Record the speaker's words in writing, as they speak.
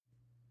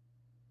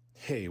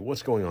Hey,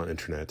 what's going on,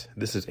 Internet?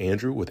 This is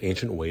Andrew with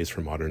Ancient Ways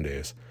for Modern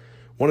Days.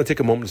 I want to take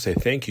a moment to say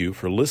thank you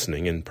for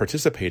listening and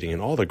participating in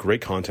all the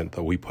great content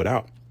that we put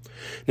out.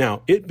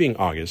 Now, it being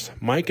August,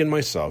 Mike and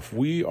myself,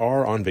 we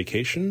are on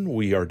vacation,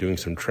 we are doing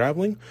some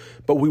traveling,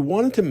 but we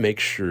wanted to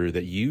make sure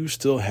that you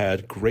still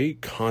had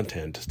great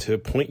content to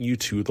point you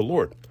to the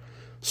Lord.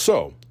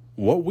 So,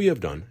 what we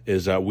have done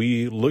is that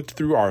we looked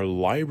through our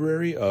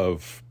library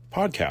of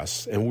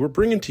podcasts, and we're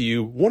bringing to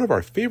you one of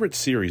our favorite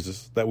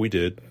series that we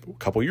did a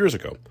couple years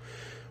ago.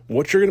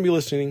 What you're going to be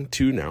listening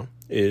to now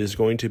is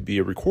going to be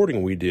a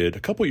recording we did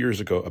a couple years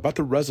ago about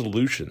the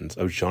resolutions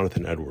of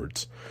Jonathan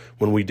Edwards.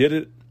 When we did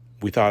it,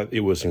 we thought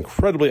it was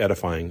incredibly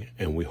edifying,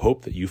 and we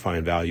hope that you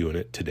find value in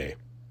it today.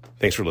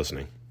 Thanks for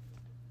listening.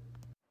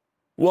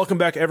 Welcome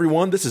back,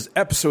 everyone. This is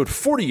episode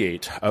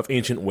 48 of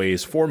Ancient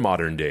Ways for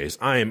Modern Days.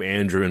 I am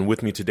Andrew, and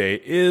with me today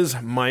is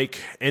Mike,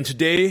 and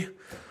today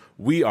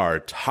we are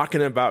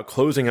talking about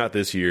closing out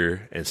this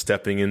year and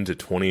stepping into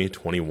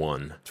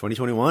 2021.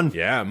 2021?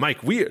 Yeah,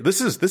 Mike, this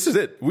is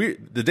it.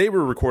 The day we're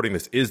recording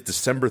this is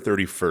December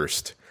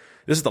 31st.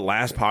 This is the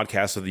last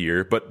podcast of the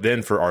year, but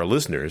then for our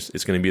listeners,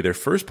 it's going to be their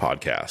first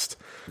podcast.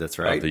 That's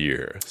right. Of the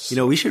year. You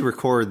know, we should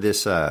record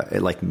this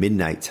at like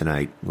midnight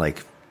tonight,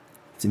 like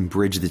and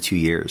bridge the 2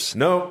 years.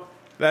 No,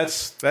 that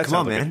sounds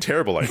like a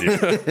terrible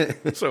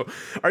idea. So,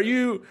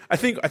 I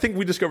think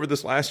we discovered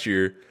this last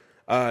year.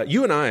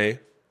 You and I,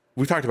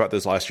 we talked about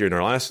this last year in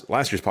our last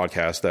year's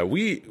podcast that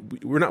we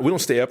don't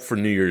stay up for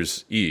New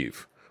Year's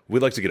Eve. We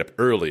like to get up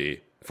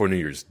early for New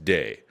Year's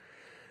Day.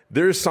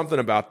 There's something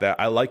about that.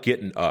 I like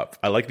getting up.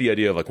 I like the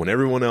idea of like when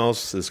everyone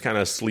else is kind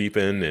of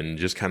sleeping and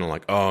just kind of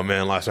like, oh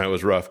man, last night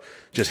was rough.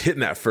 Just hitting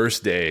that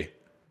first day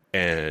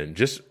and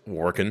just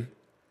working.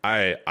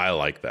 I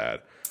like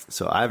that.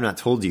 So I have not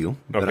told you,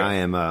 but Okay. I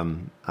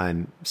am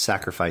I'm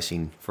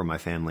sacrificing for my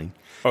family.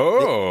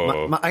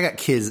 Oh, I got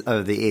kids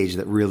of the age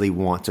that really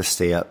want to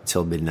stay up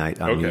till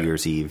midnight on New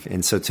Year's Eve,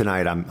 and so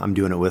tonight I'm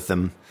doing it with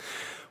them.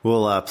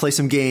 We'll play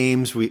some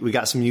games. We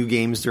got some new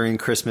games during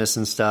Christmas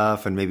and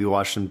stuff, and maybe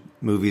watch some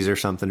movies or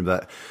something.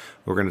 But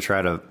we're going to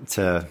try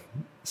to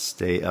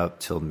stay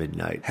up till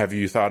midnight. Have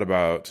you thought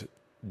about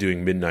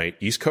doing midnight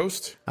East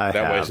Coast? That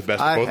way it's the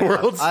best of both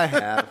worlds. I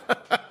have.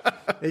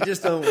 It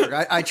just don't work.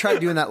 I tried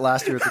doing that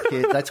last year with the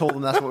kids. I told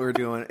them that's what we were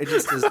doing. It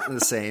just isn't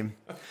the same.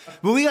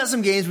 But we got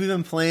some games we've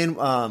been playing.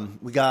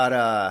 We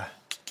got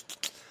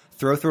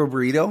Throw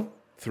Burrito.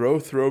 Throw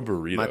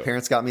Burrito. My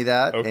parents got me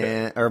that.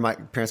 Okay. Or my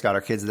parents got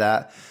our kids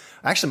that.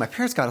 Actually, my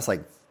parents got us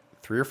like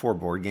 3 or 4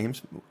 board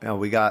games.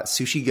 We got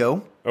Sushi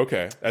Go.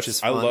 Okay.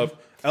 I love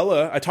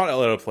Ella. I taught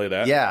Ella to play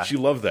that. Yeah. She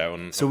loved that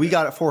one. So we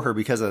got it for her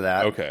because of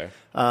that. Okay.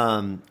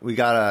 We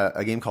got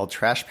a game called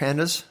Trash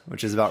Pandas,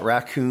 which is about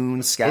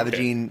raccoons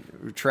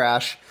scavenging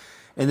trash.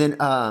 And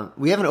then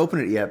we haven't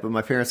opened it yet, but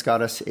my parents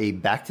got us a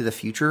Back to the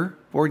Future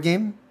board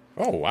game.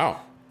 Oh, wow.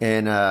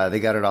 And they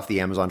got it off the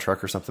Amazon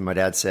truck or something, my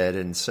dad said.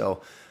 And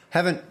so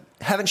haven't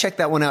checked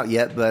that one out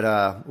yet,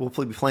 but we'll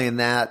be playing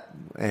that.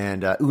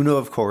 And Uno,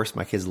 of course.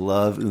 My kids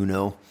love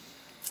Uno.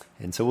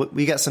 And so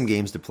we got some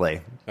games to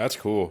play. That's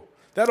cool.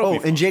 That'll be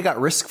fun. And Jay got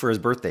Risk for his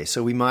birthday,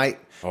 so we might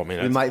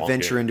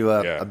venture into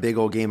a big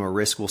old game of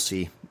Risk. We'll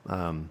see.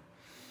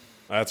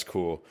 That's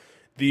cool.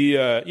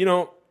 I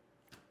don't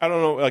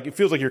know. Like, it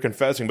feels like you're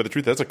confessing, but the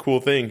truth, that's a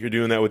cool thing. You're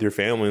doing that with your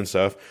family and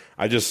stuff.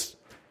 I'm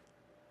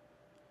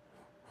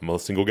a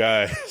single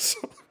guy. So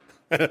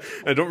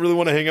I don't really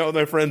want to hang out with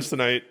my friends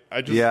tonight.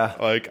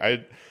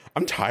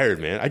 I'm tired,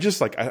 man. I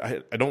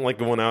don't like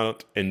going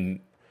out and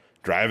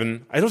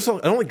driving. I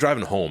don't like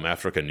driving home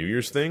after like a New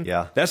Year's thing.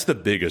 Yeah. That's the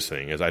biggest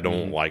thing is I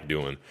don't like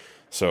doing.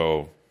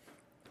 So,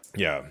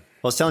 yeah. Well,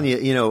 I was telling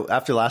you,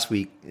 after last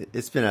week,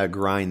 it's been a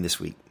grind this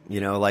week.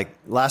 Like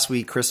last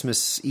week,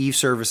 Christmas Eve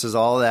services,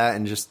 all that,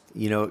 and just,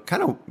 it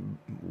kind of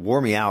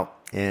wore me out.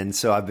 And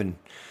so I've been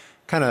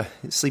kind of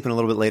sleeping a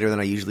little bit later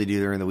than I usually do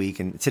during the week.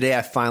 And today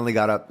I finally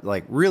got up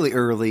like really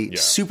early,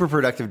 super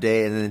productive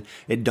day. And then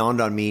it dawned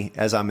on me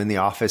as I'm in the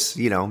office,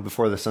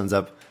 before the sun's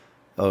up.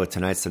 Oh,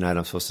 tonight's the night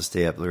I'm supposed to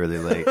stay up really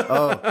late.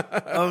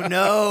 Oh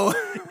no.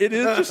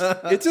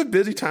 It's a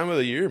busy time of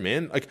the year,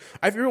 man. Like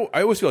I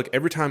always feel like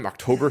every time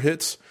October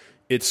hits,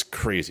 it's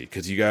crazy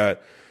because you got,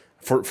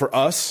 for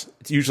us,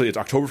 it's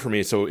October for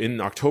me. So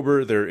in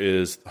October, there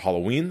is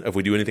Halloween, if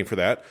we do anything for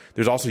that.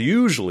 There's also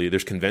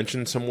there's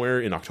convention somewhere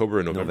in October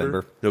and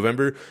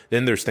November.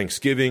 Then there's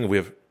Thanksgiving.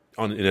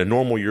 In a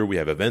normal year, we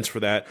have events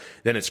for that.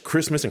 Then it's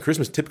Christmas, and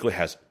Christmas typically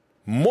has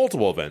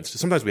multiple events.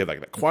 Sometimes we have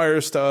like the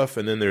choir stuff,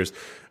 and then there's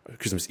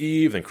Christmas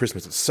Eve, then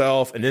Christmas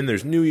itself, and then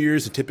there's New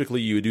Year's, and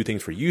typically you would do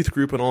things for youth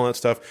group and all that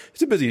stuff.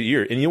 It's a busy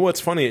year. And you know what's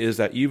funny is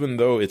that even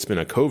though it's been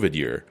a COVID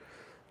year,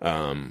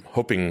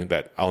 hoping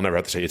that I'll never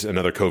have to say it's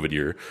another COVID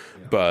year,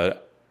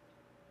 but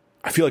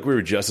I feel like we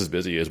were just as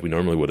busy as we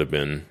normally would have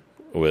been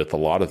with a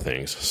lot of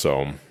things.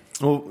 So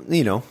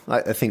Well,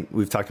 I think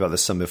we've talked about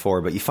this some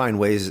before, but you find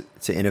ways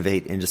to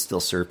innovate and to still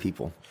serve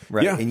people,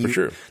 right? Yeah, and for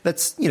sure.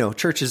 That's,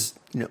 church is,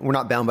 we're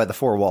not bound by the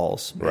four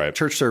walls. Right.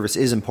 Church service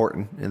is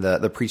important. And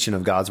the preaching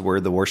of God's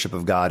word, the worship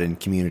of God in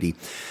community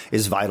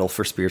is vital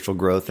for spiritual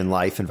growth and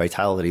life and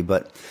vitality.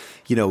 But,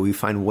 we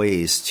find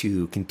ways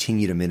to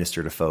continue to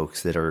minister to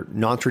folks that are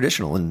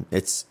non-traditional. And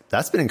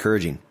that's been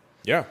encouraging.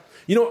 Yeah.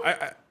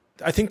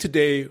 I think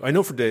today,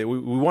 we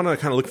want to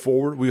kind of look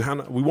forward. We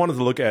wanted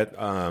to look at,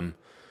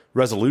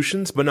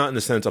 resolutions, but not in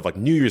the sense of like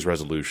New Year's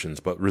resolutions,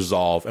 but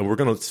resolve. And we're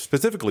going to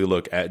specifically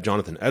look at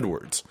Jonathan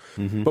Edwards.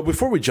 Mm-hmm. But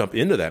before we jump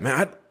into that,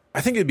 man, I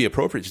think it'd be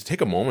appropriate to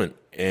take a moment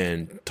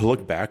and to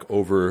look back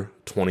over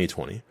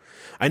 2020.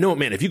 I know,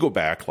 man, if you go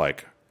back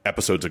like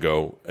episodes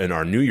ago in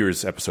our New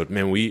Year's episode,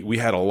 man, we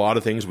had a lot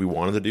of things we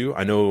wanted to do.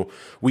 I know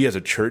we as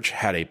a church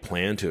had a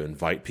plan to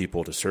invite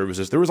people to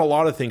services. There was a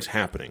lot of things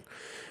happening.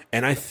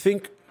 And I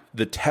think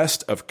the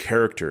test of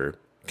character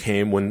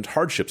came when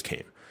hardships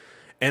came.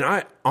 And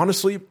I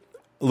honestly,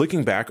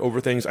 looking back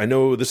over things, I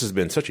know this has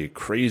been such a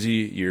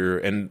crazy year,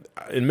 and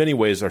in many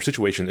ways our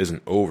situation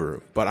isn't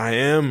over, but I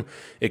am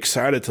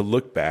excited to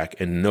look back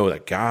and know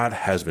that God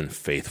has been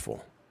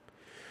faithful.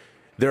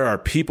 There are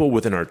people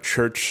within our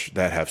church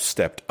that have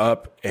stepped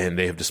up and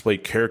they have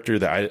displayed character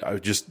that I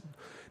just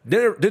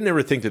didn't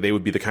ever think that they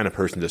would be the kind of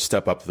person to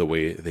step up the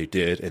way they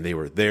did, and they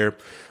were there.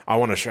 I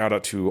want to shout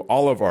out to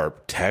all of our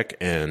tech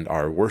and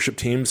our worship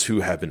teams who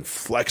have been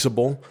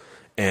flexible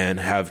and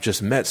have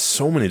just met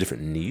so many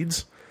different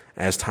needs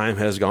as time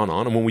has gone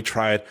on. And when we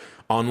tried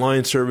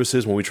online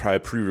services, when we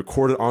tried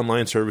pre-recorded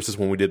online services,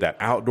 when we did that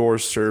outdoor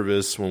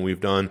service, when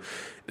we've done,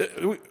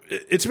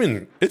 it's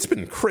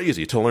been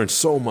crazy to learn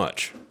so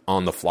much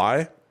on the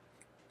fly.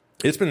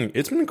 It's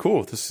been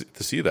cool to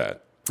see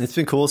that. It's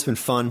been cool. It's been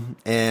fun.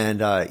 And,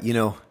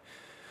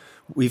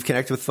 we've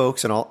connected with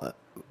folks and all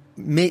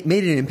made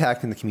an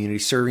impact in the community,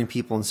 serving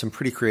people in some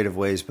pretty creative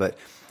ways. But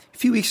a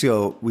few weeks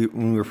ago,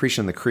 when we were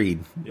preaching on the Creed,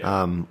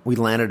 we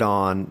landed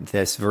on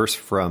this verse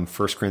from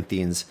 1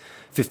 Corinthians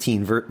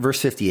 15, verse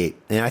 58.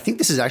 And I think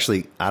this is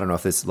actually, I don't know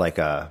if it's like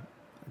going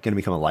to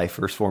become a life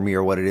verse for me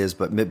or what it is,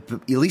 but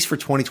at least for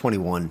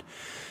 2021,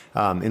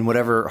 in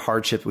whatever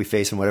hardship we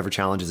face and whatever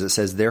challenges, it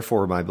says,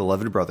 "Therefore, my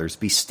beloved brothers,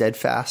 be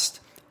steadfast,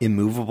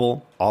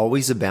 immovable,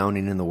 always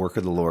abounding in the work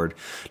of the Lord,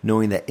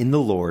 knowing that in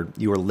the Lord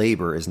your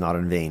labor is not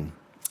in vain."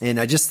 And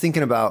I just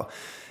thinking about,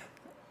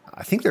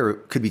 I think there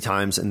could be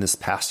times in this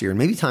past year and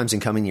maybe times in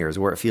coming years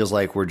where it feels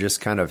like we're just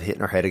kind of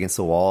hitting our head against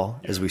the wall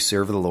as we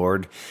serve the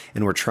Lord,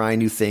 and we're trying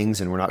new things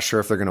and we're not sure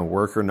if they're going to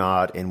work or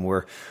not.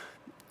 And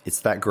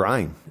it's that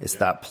grind, it's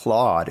that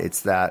plod,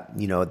 it's that,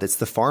 that's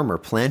the farmer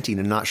planting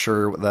and not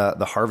sure what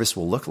the harvest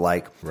will look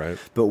like. Right.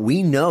 But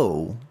we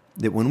know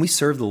that when we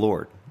serve the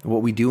Lord,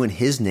 what we do in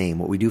his name,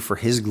 what we do for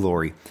his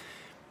glory,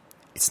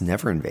 it's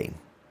never in vain.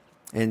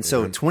 And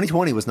so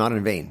 2020 was not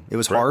in vain. It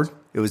was hard.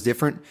 It was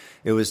different.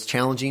 It was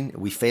challenging.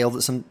 We failed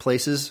at some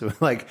places.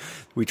 Like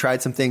we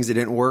tried some things that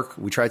didn't work.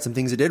 We tried some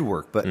things that did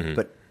work,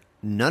 but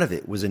none of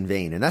it was in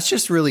vain. And that's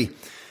just really,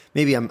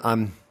 maybe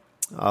I'm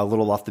a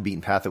little off the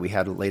beaten path that we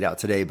had laid out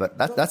today, but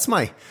that's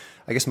my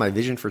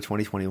vision for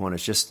 2021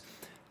 is just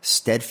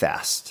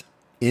steadfast,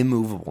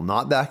 immovable,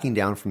 not backing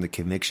down from the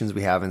convictions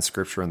we have in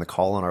Scripture and the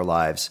call on our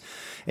lives,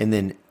 and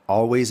then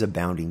always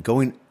abounding,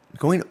 going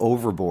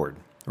overboard,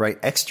 right?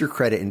 Extra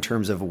credit in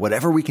terms of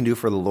whatever we can do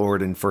for the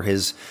Lord and for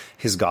his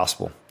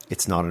gospel.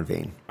 It's not in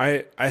vain.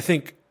 I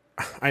think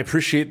I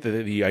appreciate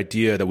the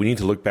idea that we need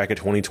to look back at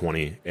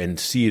 2020 and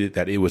see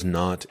that it was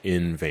not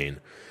in vain.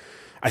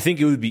 I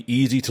think it would be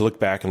easy to look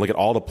back and look at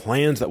all the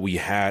plans that we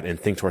had and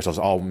think to ourselves,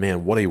 oh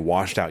man, what a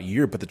washed out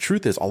year. But the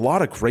truth is a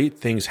lot of great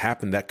things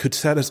happened that could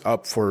set us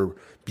up for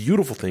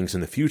beautiful things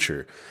in the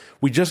future.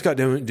 We've just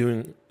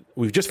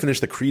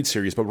finished the Creed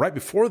series, but right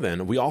before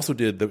then, we also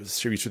did the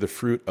series through the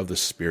fruit of the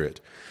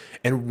Spirit.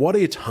 And what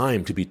a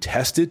time to be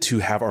tested, to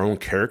have our own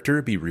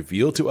character be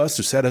revealed to us,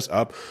 to set us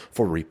up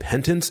for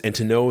repentance, and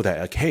to know that,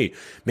 like, hey,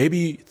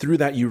 maybe through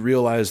that you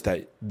realize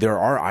that there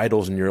are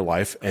idols in your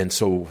life, and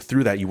so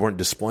through that you weren't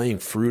displaying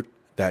fruit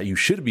that you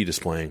should be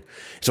displaying.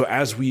 So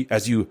as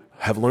you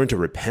have learned to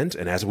repent,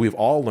 and as we've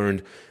all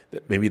learned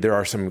that maybe there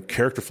are some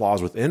character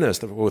flaws within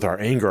us with our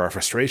anger, our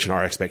frustration,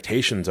 our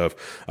expectations of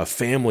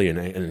family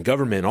and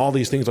government, and all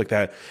these things like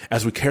that,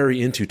 as we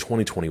carry into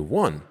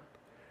 2021,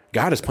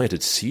 God has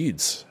planted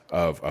seeds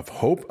of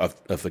hope,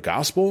 of the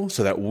gospel,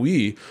 so that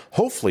we,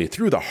 hopefully,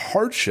 through the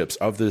hardships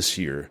of this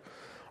year,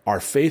 our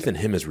faith in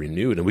him is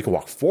renewed, and we can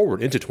walk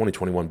forward into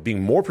 2021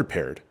 being more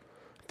prepared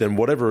than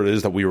whatever it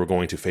is that we were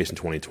going to face in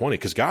 2020,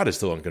 because God is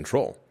still in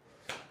control.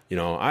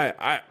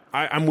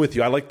 I'm with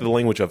you. I like the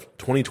language of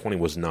 2020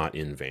 was not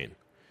in vain,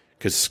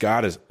 because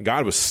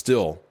God was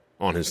still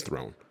on his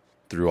throne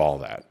through all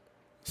that.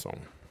 So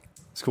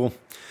it's cool.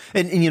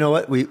 And you know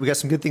what? We got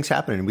some good things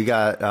happening. We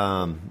got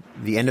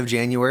the end of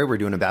January, we're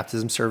doing a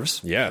baptism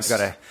service. Yes. We've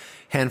got a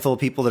handful of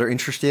people that are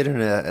interested,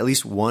 and at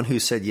least one who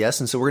said yes.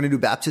 And so we're going to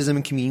do baptism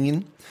and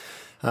communion.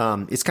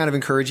 It's kind of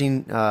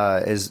encouraging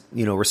as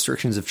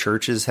restrictions of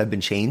churches have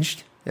been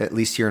changed. at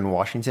least here in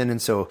Washington.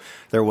 And so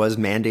there was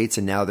mandates,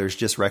 and now there's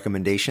just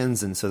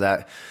recommendations. And so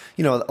that,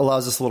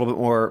 allows us a little bit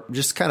more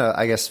just kind of,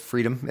 I guess,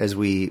 freedom as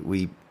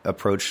we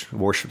approach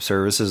worship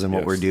services and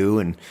what we're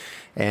doing,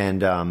 and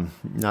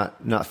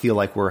not feel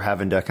like we're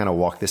having to kind of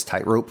walk this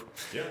tightrope,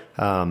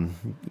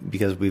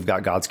 because we've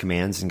got God's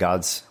commands and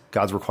God's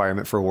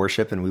requirement for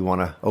worship, and we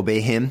want to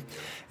obey Him.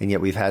 And yet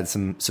we've had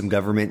some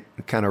government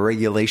kind of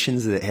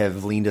regulations that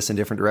have leaned us in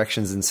different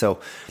directions. And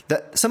so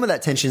some of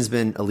that tension's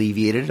been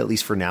alleviated, at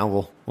least for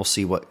now. We'll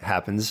see what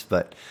happens.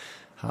 But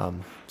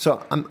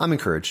so I'm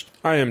encouraged.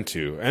 I am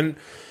too. And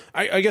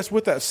I guess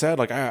with that said,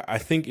 like I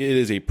think it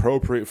is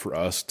appropriate for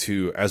us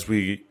to, as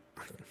we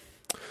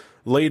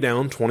lay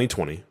down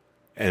 2020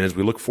 and as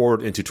we look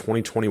forward into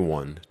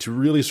 2021, to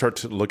really start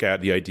to look at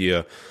the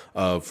idea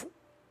of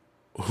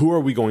who are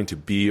we going to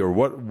be, or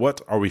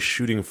what are we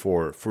shooting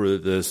for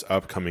this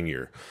upcoming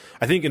year.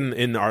 I think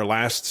in our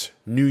last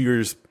New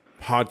Year's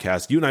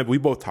podcast, you and I, we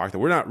both talked that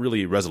we're not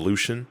really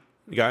resolution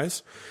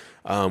guys.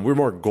 We're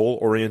more goal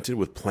oriented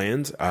with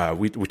plans.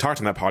 We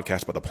talked on that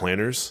podcast about the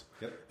planners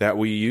that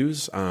we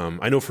use.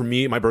 I know for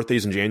me, my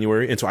birthday's in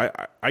January, and so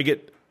I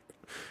get,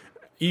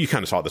 you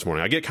kind of saw it this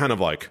morning, I get kind of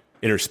like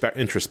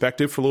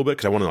introspective for a little bit,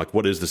 because I want to like,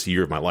 what is this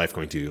year of my life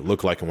going to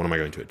look like, and what am I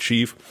going to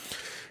achieve?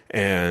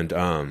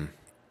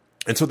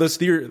 And so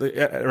this year,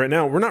 right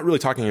now, we're not really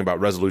talking about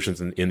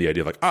resolutions in the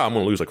idea of like, I'm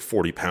going to lose like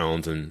 40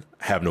 pounds and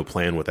have no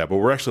plan with that. But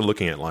we're actually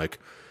looking at like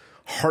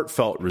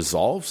heartfelt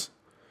resolves,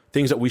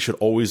 things that we should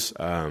always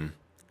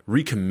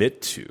recommit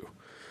to.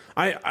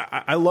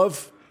 I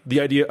love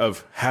the idea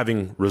of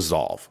having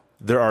resolve.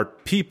 There are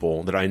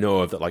people that I know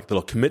of that like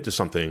they'll commit to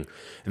something,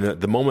 and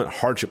the moment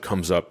hardship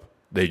comes up,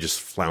 they just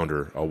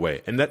flounder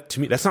away. And that,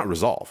 to me, that's not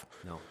resolve.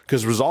 No.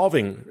 Because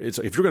resolving, if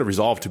you're going to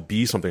resolve to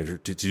be something,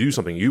 to do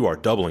something, you are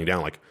doubling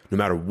down. Like, no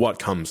matter what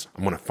comes,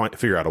 I'm going to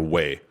figure out a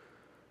way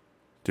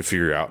to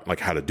figure out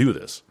like how to do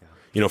this.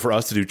 Yeah. For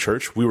us to do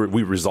church, we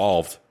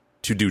resolved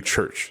to do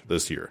church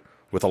this year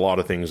with a lot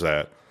of things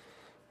that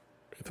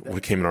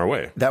came in our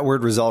way. That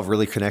word resolve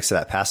really connects to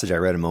that passage I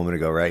read a moment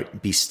ago,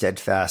 right? Be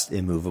steadfast,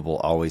 immovable,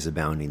 always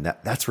abounding.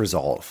 That's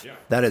resolve. Yeah.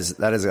 That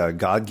is a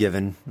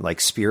God-given, like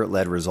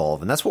spirit-led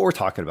resolve. And that's what we're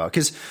talking about.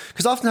 Because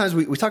oftentimes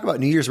we talk about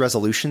New Year's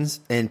resolutions,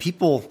 and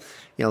people,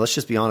 let's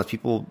just be honest,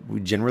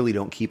 we generally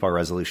don't keep our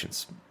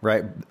resolutions,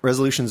 right?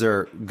 Resolutions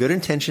are good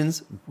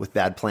intentions with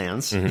bad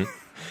plans. Mm-hmm.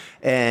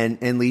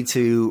 And lead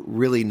to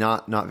really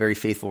not very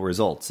faithful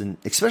results. And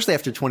especially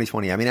after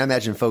 2020. I mean, I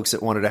imagine folks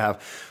that wanted to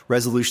have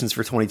resolutions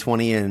for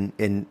 2020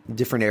 in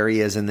different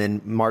areas, and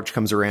then March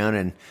comes around,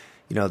 and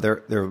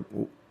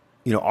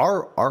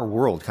our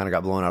world kind of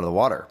got blown out of the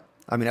water.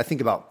 I mean, I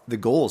think about the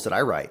goals that I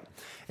write,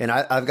 and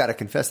I've got to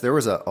confess, there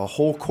was a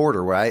whole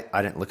quarter where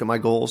I didn't look at my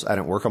goals, I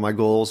didn't work on my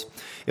goals.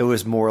 It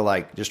was more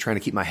like just trying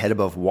to keep my head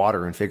above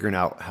water and figuring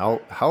out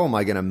how am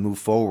I going to move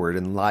forward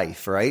in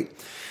life, right?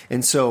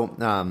 And so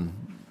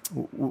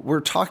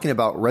we're talking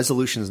about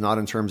resolutions not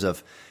in terms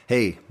of,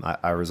 hey,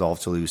 I resolve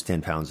to lose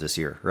 10 pounds this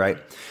year, right?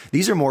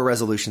 These are more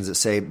resolutions that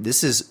say,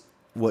 this is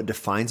what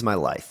defines my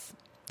life.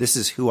 This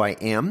is who I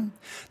am.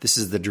 This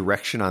is the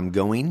direction I'm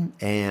going.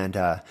 And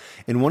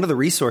one of the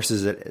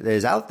resources that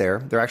is out there,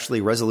 they're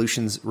actually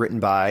resolutions written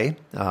by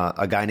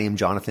a guy named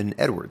Jonathan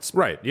Edwards.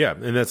 Right, yeah.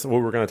 And that's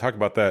what we're going to talk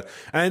about that.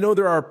 And I know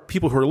there are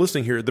people who are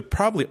listening here that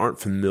probably aren't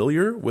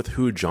familiar with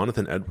who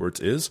Jonathan Edwards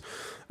is.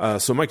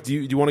 So Mike, do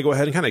you want to go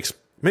ahead and kind of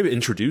maybe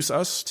introduce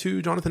us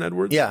to Jonathan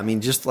Edwards? Yeah, I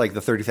mean, just like the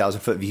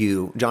 30,000-foot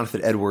view,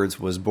 Jonathan Edwards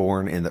was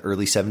born in the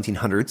early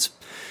 1700s,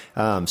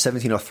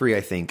 1703,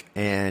 I think.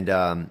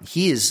 And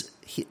he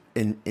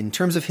in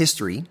terms of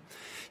history,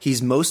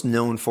 he's most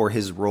known for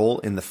his role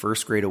in the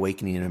First Great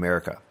Awakening in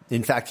America.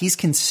 In fact, he's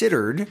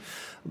considered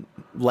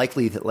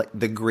likely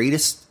the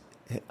greatest,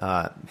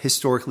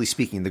 historically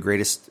speaking, the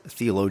greatest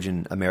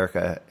theologian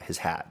America has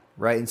had.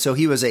 Right. And so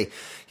he was a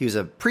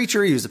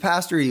preacher. He was a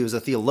pastor. He was a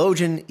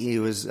theologian. He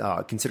was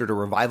considered a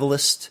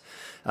revivalist.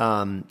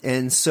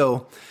 And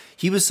so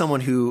he was someone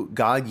who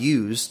God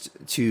used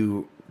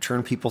to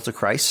turn people to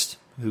Christ,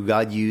 who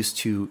God used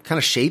to kind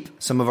of shape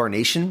some of our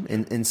nation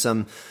in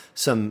some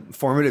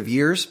formative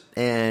years.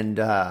 And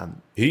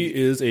he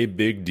is a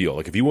big deal.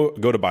 Like if you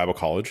go to Bible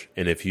college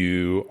and if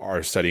you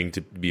are studying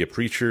to be a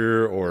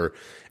preacher or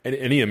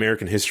any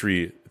American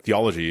history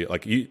theology,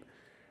 like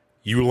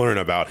you learn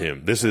about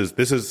him. This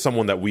is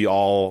someone that we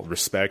all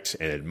respect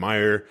and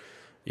admire.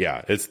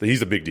 Yeah,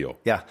 he's a big deal.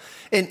 Yeah,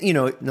 and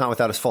not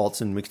without his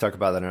faults, and we could talk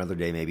about that another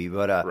day maybe.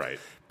 But right,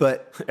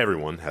 but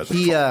everyone has.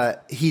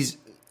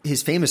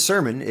 His famous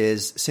sermon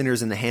is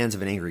 "Sinners in the Hands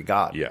of an Angry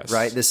God." Yes,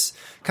 right. This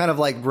kind of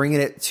like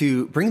bringing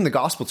the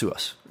gospel to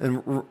us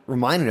and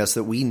reminding us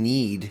that we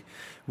need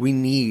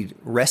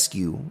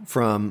rescue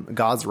from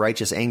God's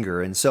righteous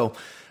anger, and so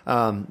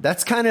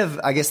that's kind of,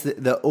 I guess,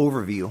 the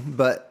overview,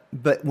 but.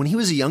 But when he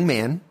was a young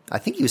man, I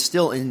think he was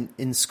still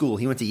in school.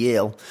 He went to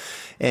Yale.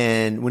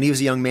 And when he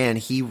was a young man,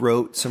 he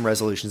wrote some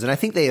resolutions. And I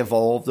think they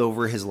evolved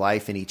over his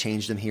life and he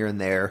changed them here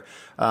and there.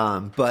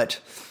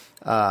 But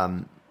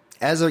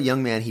as a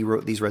young man, he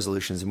wrote these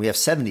resolutions, and we have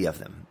 70 of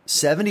them.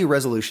 70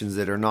 resolutions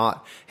that are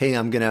not, hey,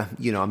 I'm going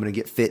to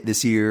get fit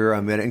this year.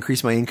 I'm going to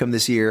increase my income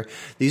this year.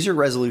 These are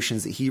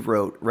resolutions that he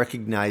wrote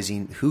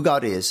recognizing who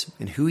God is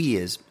and who he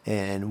is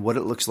and what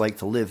it looks like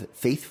to live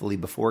faithfully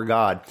before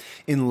God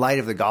in light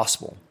of the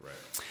gospel.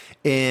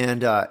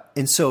 Right.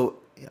 And so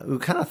we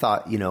kind of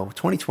thought,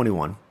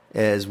 2021,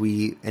 as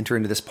we enter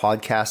into this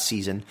podcast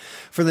season,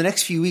 for the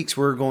next few weeks,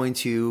 we're going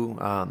to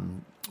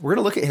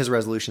look at his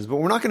resolutions, but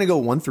we're not going to go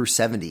 1 through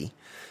 70.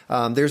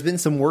 There's been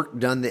some work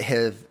done that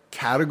have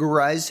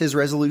categorized his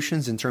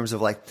resolutions in terms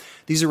of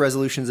these are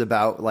resolutions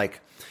about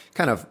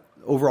kind of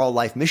overall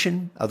life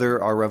mission.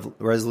 Other are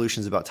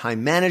resolutions about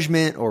time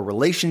management or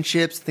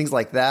relationships, things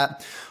like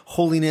that,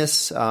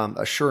 holiness,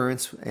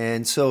 assurance.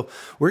 And so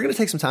we're going to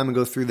take some time and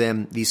go through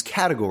these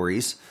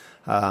categories.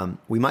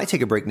 We might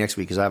take a break next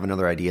week because I have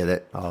another idea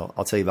that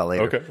I'll tell you about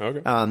later.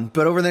 Okay.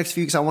 But over the next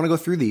few weeks, I want to go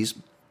through these.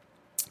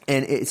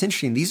 And it's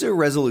interesting. These are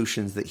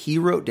resolutions that he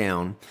wrote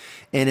down.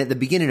 And at the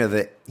beginning of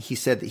it, he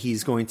said that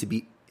he's going to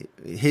be,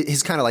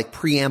 his kind of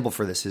preamble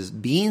for this is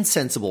being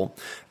sensible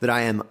that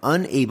I am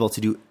unable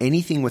to do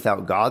anything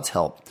without God's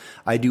help.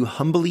 I do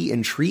humbly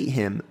entreat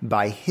him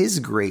by his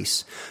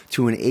grace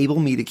to enable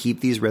me to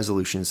keep these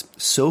resolutions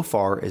so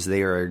far as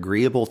they are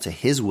agreeable to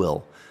his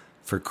will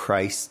for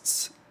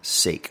Christ's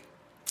sake.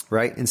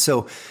 Right. And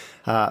so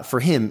for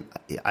him,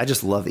 I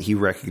just love that he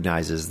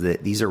recognizes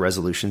that these are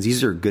resolutions.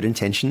 These are good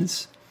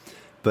intentions,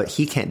 but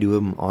he can't do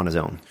them on his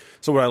own.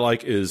 So what I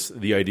like is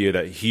the idea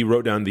that he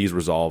wrote down these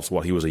resolves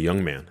while he was a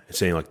young man,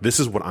 saying this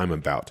is what I'm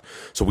about.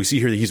 So we see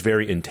here that he's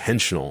very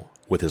intentional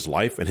with his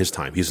life and his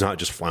time. He's not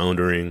just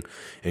floundering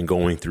and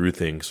going through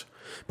things,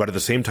 but at the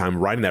same time,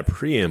 writing that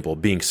preamble,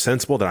 being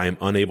sensible that I am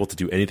unable to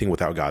do anything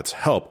without God's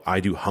help.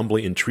 I do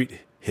humbly entreat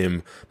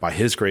him by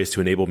his grace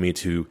to enable me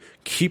to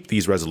keep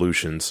these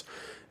resolutions.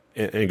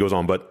 And it goes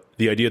on, but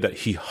the idea that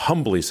he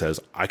humbly says,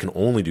 I can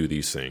only do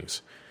these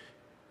things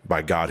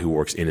by God who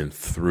works in and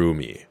through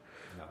me.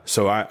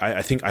 So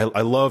I think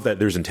I love that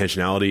there's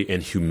intentionality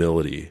and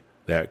humility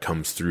that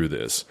comes through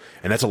this.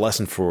 And that's a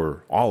lesson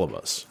for all of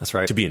us. That's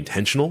right. To be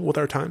intentional with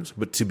our times,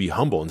 but to be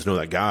humble and to know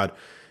that God,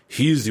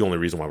 he's the only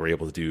reason why we're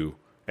able to do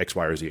X,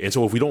 Y, or Z. And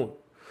so if we don't,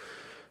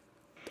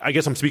 I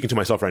guess I'm speaking to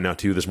myself right now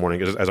too this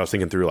morning as I was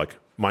thinking through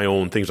my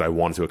own things I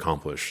wanted to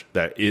accomplish,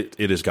 that it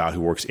is God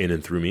who works in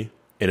and through me.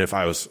 And if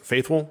I was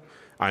faithful,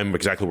 I'm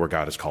exactly where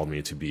God has called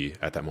me to be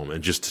at that moment.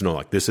 And just to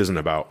know this isn't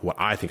about what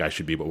I think I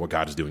should be, but what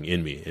God is doing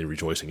in me and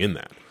rejoicing in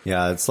that.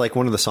 Yeah, it's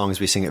one of the songs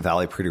we sing at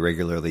Valley pretty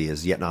regularly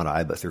is Yet Not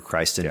I, but Through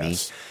Christ in Me.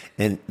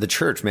 And the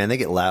church, man, they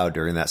get loud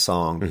during that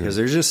song because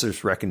there's just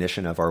this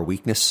recognition of our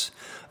weakness,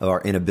 of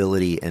our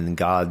inability, and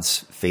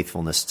God's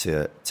faithfulness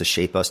to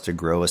shape us, to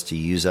grow us, to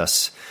use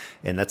us.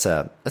 And that's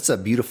a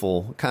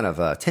beautiful kind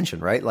of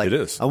tension, right? It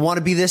is. I want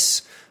to be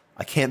this.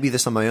 I can't be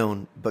this on my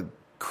own, but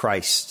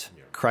Christ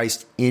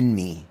in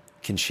me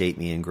can shape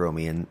me and grow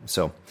me. And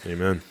so,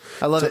 amen.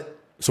 I love it.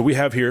 So we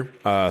have here,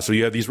 so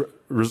you have these,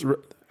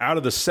 out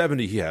of the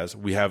 70 he has,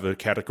 we have a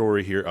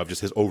category here of just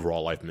his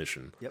overall life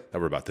mission that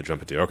we're about to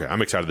jump into. Okay,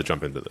 I'm excited to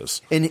jump into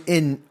this.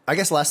 And I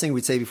guess last thing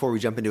we'd say before we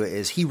jump into it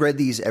is he read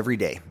these every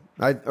day,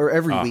 or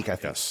every week, I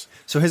think. Yes.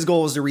 So his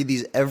goal was to read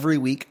these every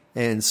week.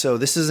 And so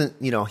this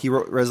isn't, he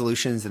wrote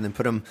resolutions and then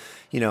put them,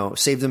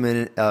 saved them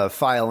in a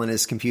file in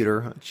his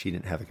computer. She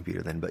didn't have a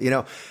computer then, but,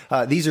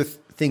 these are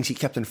things he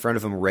kept in front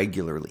of him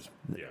regularly,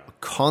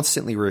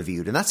 constantly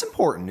reviewed. And that's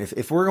important.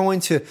 If we're going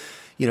to,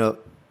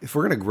 if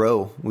we're going to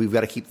grow, we've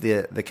got to keep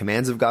the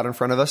commands of God in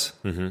front of us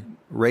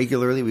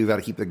regularly. We've got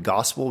to keep the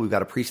gospel. We've got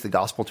to preach the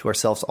gospel to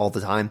ourselves all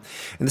the time.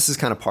 And this is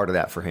kind of part of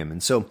that for him.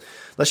 And so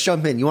let's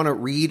jump in. You want to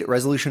read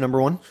resolution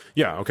number 1?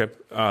 Yeah. Okay.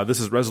 This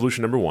is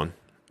resolution number 1.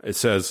 It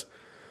says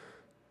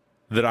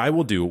that I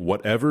will do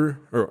whatsoever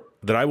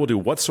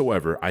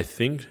I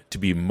think to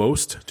be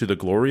most to the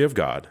glory of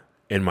God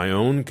and my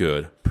own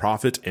good,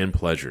 profit, and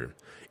pleasure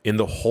in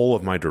the whole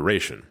of my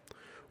duration,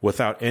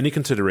 without any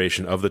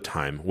consideration of the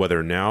time,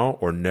 whether now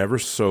or never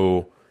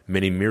so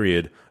many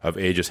myriad of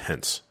ages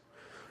hence.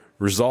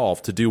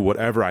 Resolved to do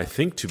whatever I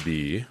think to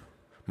be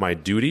my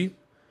duty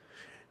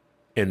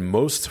and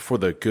most for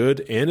the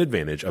good and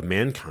advantage of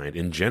mankind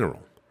in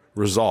general.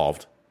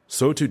 Resolved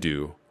so to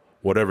do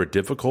whatever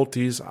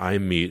difficulties I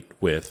meet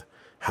with,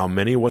 how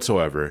many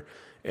whatsoever,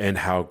 and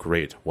how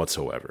great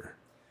whatsoever.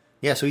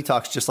 Yeah, so he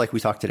talks just like we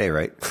talk today,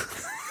 right?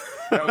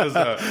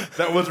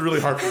 That was really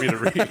hard for me to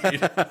read.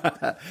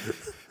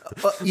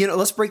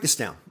 Let's break this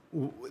down.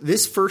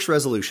 This first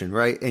resolution,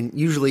 right? And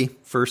usually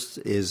first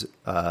is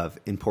of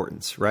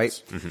importance, right?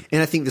 Mm-hmm.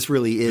 And I think this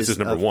really is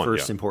number of 1,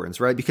 first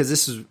importance, right? Because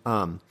this is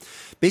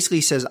basically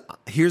he says,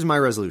 here's my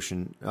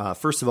resolution.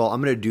 First of all,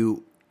 I'm going to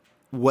do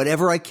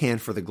whatever I can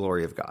for the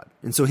glory of God.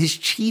 And so his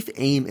chief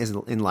aim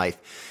in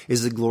life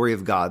is the glory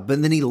of God.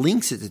 But then he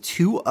links it to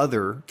 2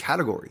 other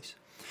categories.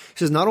 He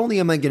says, not only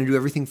am I going to do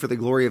everything for the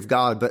glory of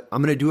God, but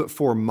I'm going to do it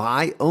for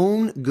my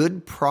own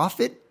good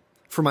profit,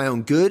 for my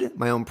own good,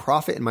 my own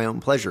profit, and my own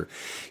pleasure.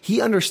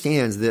 He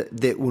understands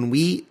that when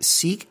we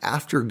seek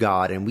after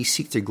God and we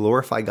seek to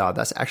glorify God,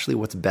 that's actually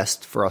what's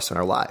best for us in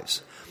our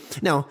lives.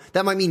 Now,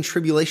 that might mean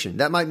tribulation.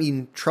 That might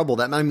mean trouble.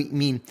 That might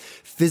mean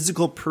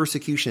physical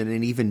persecution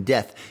and even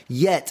death.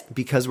 Yet,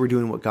 because we're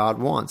doing what God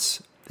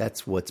wants,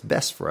 that's what's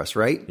best for us,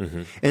 right?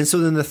 Mm-hmm. And so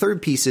then the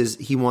third piece is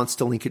he wants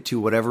to link it to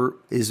whatever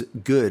is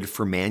good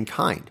for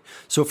mankind.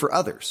 So for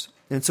others.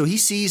 And so he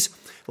sees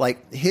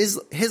like his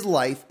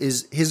life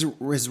is his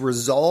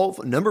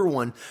resolve. Number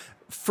one,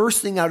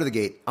 first thing out of the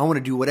gate, I want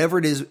to do whatever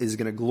it is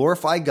going to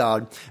glorify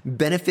God,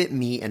 benefit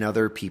me and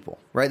other people,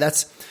 right?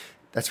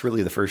 That's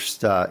really the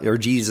first, or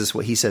Jesus,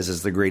 what he says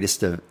is the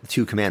greatest of the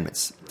two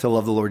commandments, to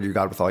love the Lord your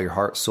God with all your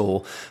heart,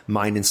 soul,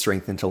 mind, and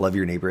strength, and to love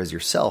your neighbor as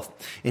yourself.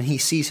 And he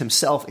sees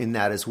himself in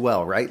that as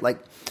well, right? Like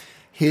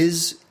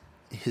his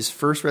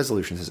first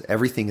resolution says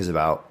everything is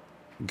about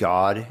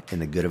God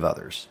and the good of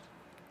others.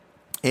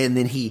 And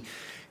then he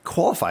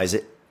qualifies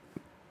it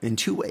in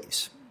two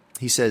ways.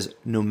 He says,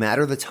 no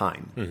matter the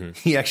time. Mm-hmm.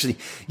 He actually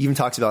even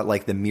talks about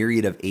like the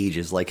myriad of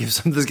ages, like if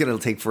something's going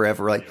to take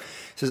forever, like he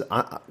says,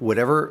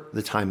 whatever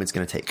the time it's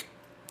going to take.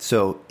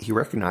 So he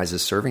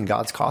recognizes serving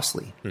God's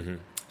costly. Mm-hmm.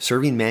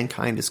 Serving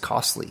mankind is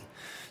costly.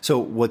 So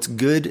what's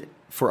good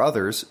for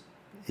others,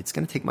 it's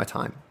going to take my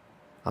time.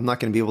 I'm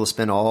not going to be able to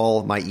spend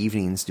all my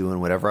evenings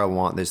doing whatever I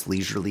want that's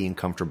leisurely and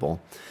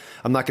comfortable.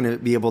 I'm not going to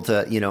be able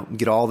to,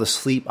 get all the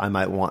sleep I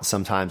might want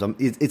sometimes.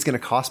 It's going to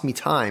cost me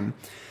time.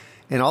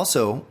 And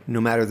also, no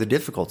matter the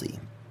difficulty,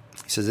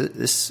 he says,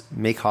 this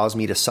may cause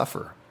me to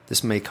suffer.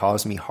 This may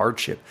cause me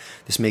hardship.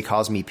 This may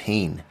cause me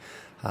pain.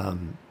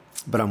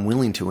 But I'm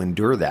willing to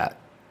endure that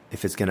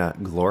if it's going to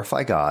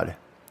glorify God,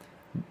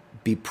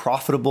 be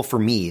profitable for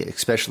me,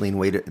 especially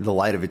in the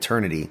light of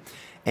eternity,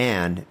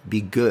 and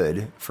be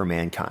good for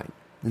mankind.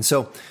 And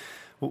so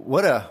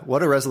what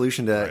a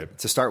resolution to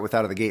start with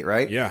out of the gate,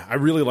 right? Yeah, I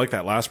really like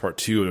that last part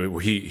too,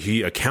 where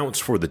he accounts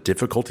for the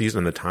difficulties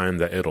and the time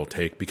that it'll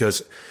take,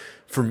 because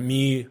for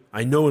me,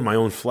 I know in my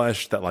own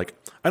flesh that like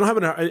I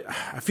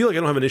feel like I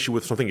don't have an issue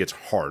with something gets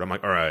hard. I'm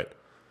like, all right,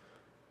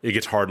 it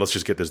gets hard, let's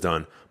just get this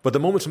done. But the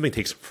moment something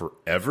takes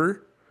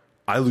forever,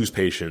 I lose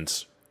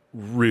patience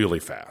really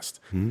fast.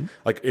 Mm-hmm.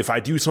 Like if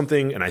I do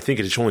something and I think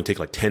it should only take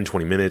like 10,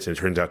 20 minutes and it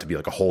turns out to be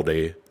like a whole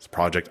day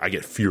project, I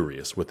get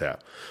furious with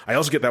that. I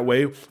also get that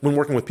way when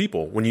working with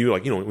people, when you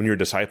like, when you're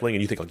discipling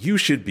and you think like you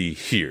should be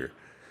here,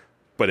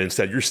 but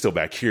instead you're still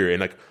back here and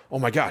like, oh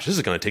my gosh, this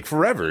is going to take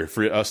forever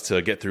for us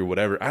to get through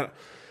whatever.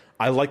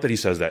 I like that he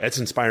says that. It's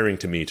inspiring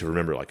to me to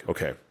remember like,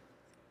 okay,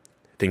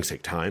 things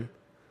take time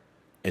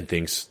and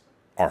things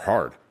are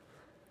hard.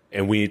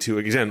 And we need to,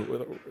 again,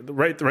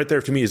 right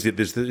there to me is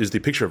the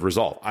picture of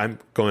resolve. I'm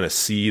going to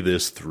see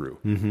this through,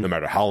 no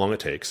matter how long it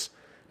takes,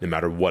 no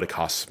matter what it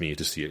costs me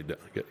to see it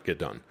get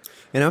done.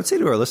 And I would say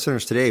to our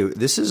listeners today,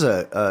 this is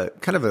a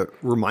kind of a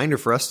reminder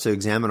for us to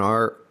examine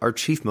our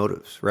chief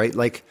motives, right?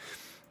 Like,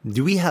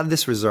 do we have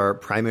this as our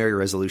primary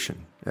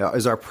resolution?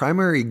 Is our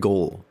primary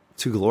goal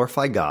to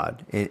glorify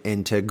God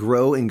and to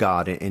grow in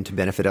God and to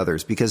benefit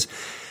others? Because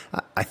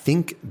I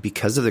think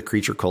because of the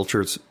creature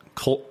comforts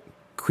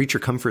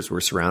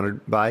we're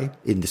surrounded by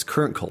in this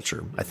current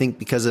culture, I think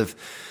because of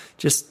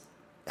just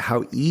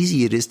how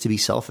easy it is to be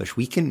selfish,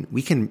 we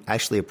can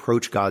actually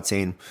approach God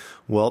saying,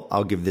 well,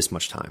 I'll give this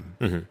much time.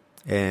 Mm-hmm.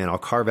 And I'll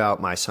carve out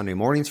my Sunday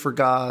mornings for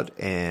God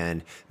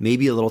and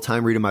maybe a little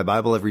time reading my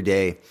Bible every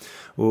day,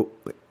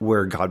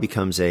 where God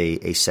becomes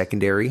a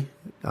secondary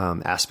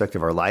aspect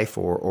of our life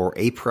or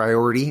a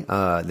priority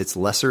that's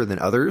lesser than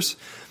others.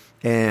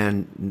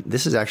 And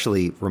this is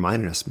actually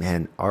reminding us,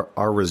 man,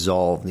 our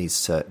resolve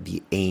needs to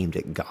be aimed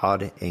at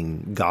God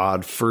and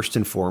God first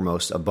and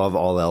foremost above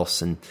all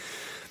else. And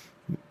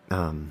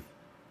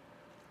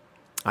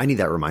I need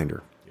that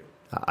reminder.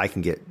 I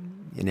can get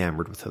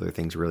enamored with other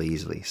things really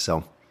easily.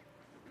 So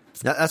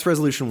that's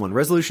resolution 1.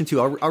 Resolution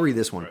 2, I'll read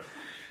this one.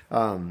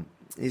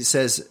 It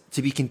says,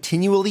 to be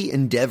continually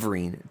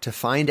endeavoring to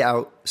find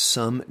out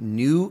some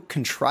new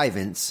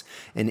contrivance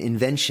and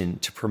invention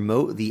to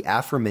promote the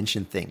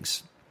aforementioned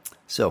things.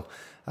 So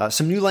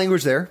some new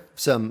language there,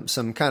 some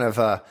kind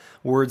of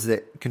words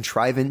that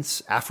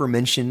contrivance,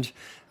 aforementioned.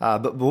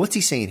 But what's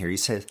he saying here? He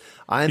says,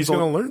 he's going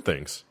to learn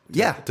things.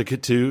 Yeah.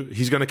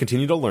 He's going to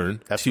continue to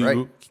learn. That's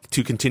right.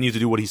 To continue to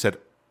do what he said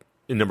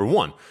in number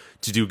 1,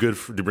 to do good,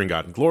 to bring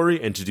God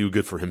glory, and to do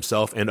good for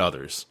himself and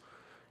others.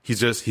 He's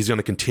going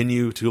to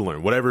continue to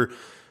learn whatever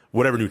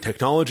new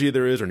technology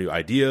there is or new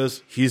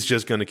ideas. He's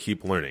just going to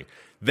keep learning.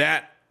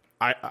 That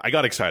I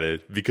got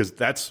excited because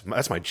that's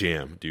my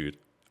jam, dude.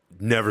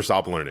 Never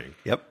stop learning.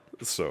 Yep.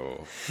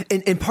 So,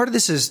 and part of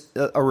this is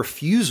a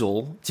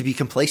refusal to be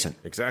complacent.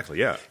 Exactly.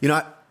 Yeah.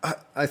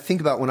 I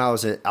think about when I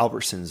was at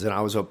Albertsons and I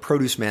was a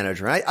produce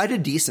manager. I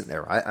did decent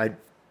there. I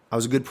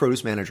was a good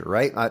produce manager,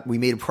 right? We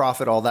made a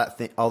profit, all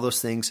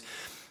those things,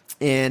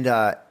 and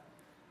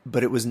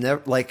but it was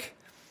never like.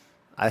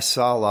 I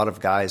saw a lot of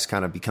guys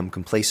kind of become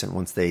complacent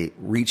once they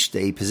reached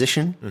a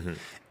position. Mm-hmm.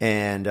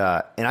 And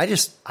I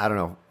don't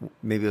know,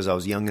 maybe it was I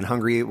was young and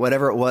hungry,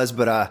 whatever it was,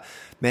 but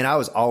man, I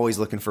was always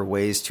looking for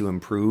ways to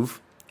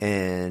improve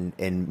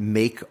and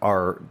make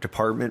our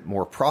department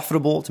more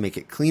profitable, to make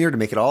it cleaner, to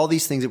make it all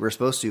these things that we're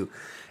supposed to.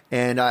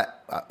 And I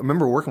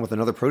remember working with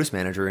another produce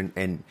manager,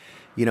 and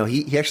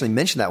he actually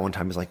mentioned that one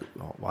time. He's like,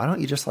 oh, why don't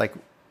you just like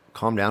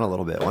calm down a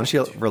little bit? Why don't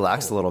you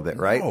relax a little bit,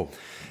 right? No.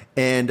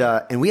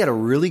 And we had a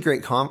really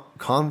great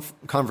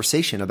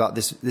conversation about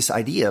this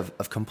idea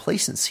of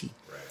complacency.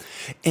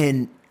 Right.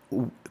 And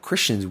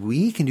Christians,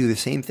 we can do the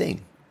same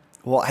thing.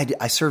 Well,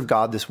 I served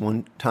God this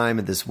one time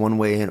in this one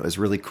way, and it was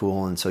really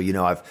cool. And so,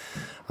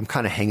 I'm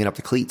kind of hanging up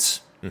the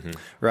cleats,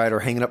 right? Or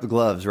hanging up the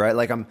gloves, right?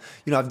 Like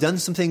I've done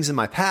some things in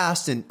my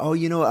past, and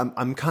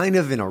I'm kind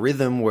of in a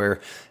rhythm where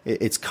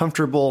it's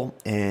comfortable.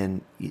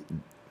 And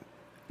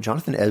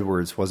Jonathan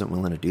Edwards wasn't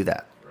willing to do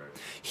that.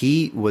 Right.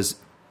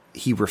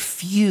 He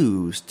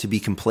refused to be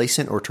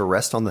complacent or to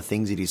rest on the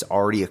things that he's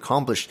already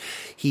accomplished.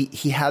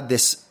 He had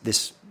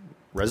this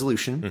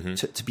resolution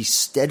to be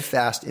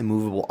steadfast,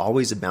 immovable,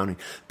 always abounding,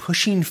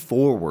 pushing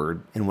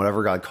forward in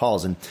whatever God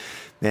calls. And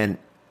man,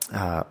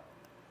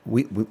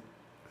 we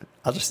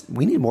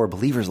need more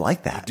believers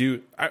like that.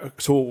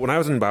 So when I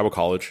was in Bible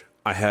college,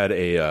 I had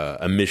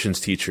a missions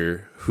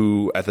teacher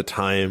who at the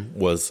time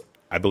was,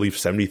 I believe,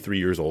 73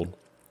 years old.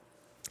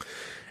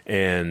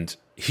 And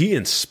he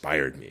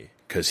inspired me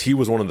because he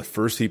was one of the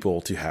first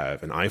people to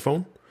have an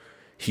iPhone.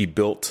 He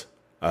built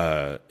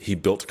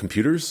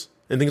computers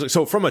and things like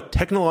so. From a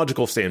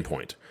technological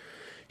standpoint,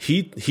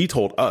 he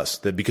told us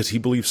that because he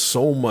believes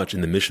so much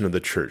in the mission of the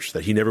church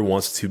that he never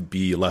wants to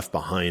be left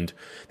behind.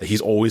 That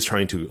he's always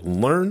trying to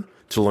learn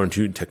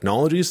new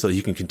technologies so that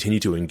he can continue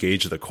to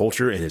engage the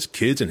culture and his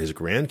kids and his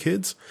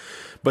grandkids.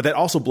 But that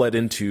also bled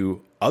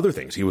into other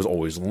things. He was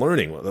always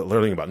learning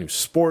about new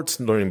sports,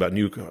 learning about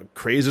new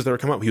crazes that were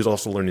coming up. He was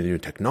also learning new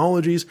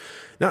technologies.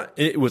 Now,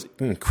 it was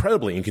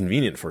incredibly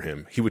inconvenient for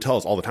him. He would tell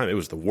us all the time it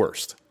was the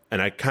worst.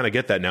 And I kind of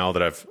get that now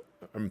that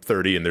I'm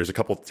 30 and there's a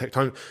couple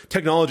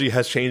technology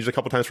has changed a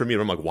couple times for me.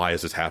 And I'm like, why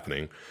is this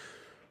happening?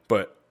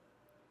 But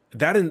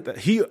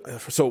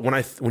so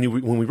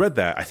when we read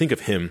that, I think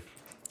of him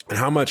and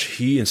how much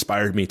he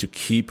inspired me to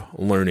keep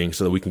learning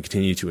so that we can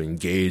continue to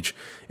engage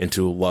and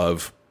to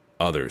love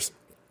others.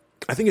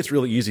 I think it's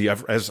really easy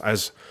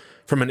as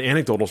from an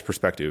anecdotal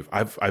perspective.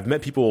 I've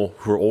met people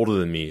who are older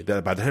than me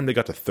that by the time they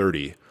got to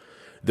 30,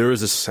 there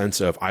is a sense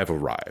of I've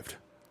arrived.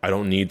 I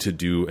don't need to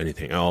do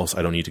anything else.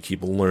 I don't need to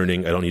keep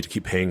learning. I don't need to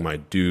keep paying my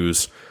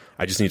dues.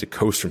 I just need to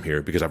coast from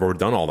here because I've already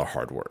done all the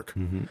hard work.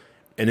 Mm-hmm.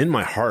 And in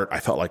my heart,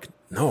 I felt like,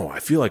 no, I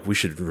feel like we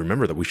should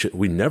remember that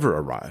we never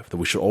arrive, that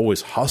we should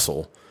always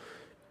hustle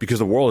because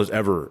the world is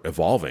ever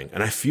evolving.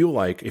 And I feel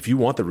like if you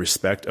want the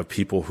respect of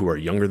people who are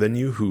younger than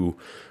you, who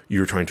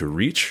you're trying to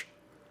reach,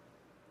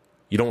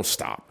 you don't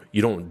stop.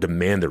 You don't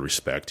demand the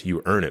respect.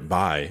 You earn it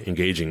by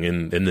engaging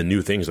in the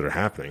new things that are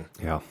happening.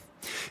 Yeah.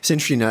 It's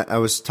interesting. I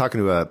was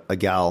talking to a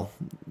gal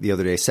the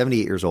other day,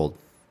 78 years old,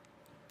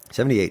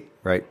 78,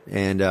 right?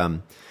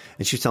 And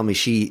she was telling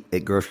me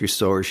at grocery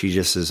store, she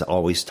just is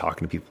always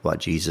talking to people about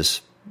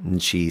Jesus.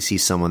 And she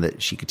sees someone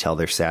that she could tell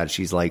they're sad.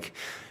 She's like,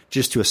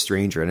 just to a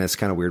stranger. And it's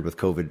kind of weird with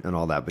COVID and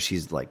all that, but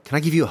she's like, can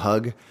I give you a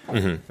hug?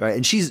 Mm-hmm. Right.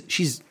 And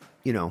she's,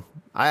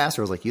 I asked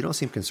her, I was like, you don't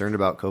seem concerned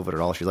about COVID at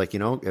all. She's like,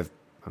 if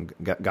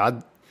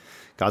God's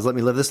let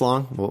me live this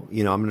long, well,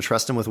 I'm going to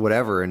trust him with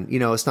whatever. And,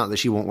 it's not that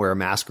she won't wear a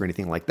mask or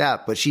anything like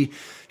that, but she's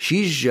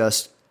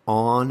just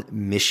on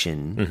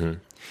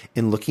mission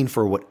and looking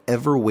for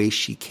whatever way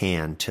she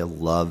can to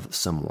love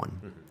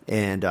someone.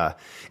 Mm-hmm.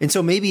 And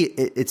so maybe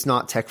it's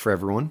not tech for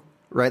everyone,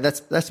 right?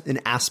 That's an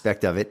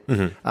aspect of it.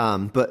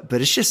 Mm-hmm. But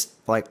it's just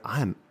like,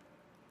 I'm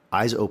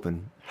eyes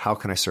open. How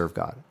can I serve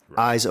God?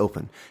 Right. Eyes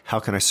open. How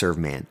can I serve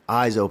man?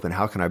 Eyes open.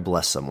 How can I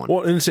bless someone?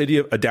 Well, and this idea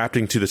of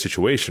adapting to the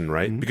situation,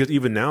 right? Mm-hmm. Because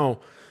even now,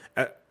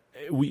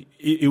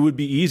 it would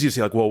be easy to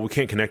say like, well, we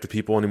can't connect with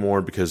people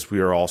anymore because we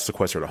are all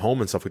sequestered at home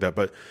and stuff like that.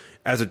 But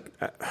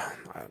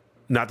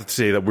not to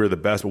say that we're the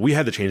best, but we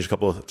had to change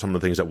some of the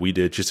things that we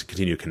did just to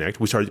continue to connect.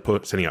 We started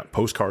sending out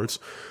postcards.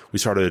 We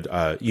started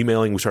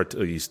emailing. We started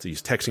these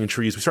texting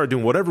trees. We started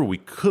doing whatever we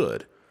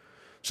could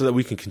so that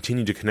we can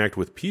continue to connect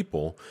with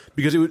people,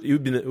 because it would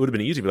have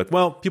been easy to be like,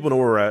 well, people know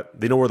where we're at.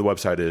 They know where the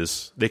website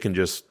is. They can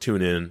just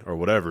tune in or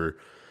whatever.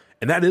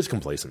 And that is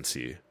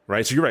complacency,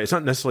 right? So you're right. It's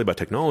not necessarily about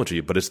technology,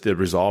 but it's the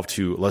resolve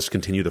to let's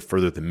continue to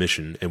further the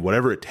mission, and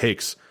whatever it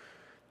takes,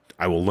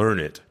 I will learn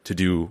it to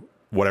do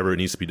whatever it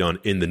needs to be done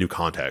in the new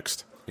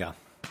context. Yeah.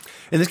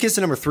 And this gets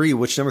to number 3,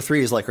 which number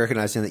 3 is like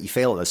recognizing that you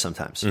fail at us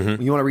sometimes.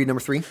 Mm-hmm. You want to read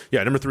number 3?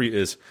 Yeah. Number 3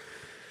 is,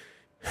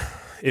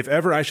 if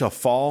ever I shall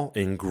fall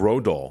and grow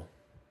dull,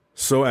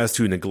 so as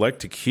to neglect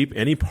to keep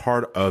any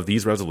part of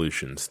these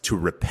resolutions, to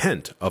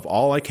repent of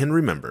all I can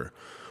remember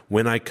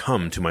when I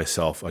come to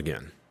myself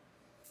again.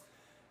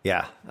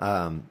 Yeah.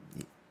 I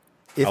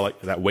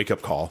like that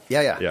wake-up call.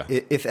 Yeah.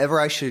 If ever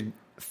I should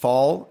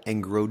fall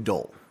and grow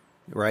dull,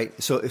 right?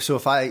 So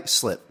if I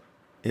slip,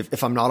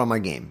 if I'm not on my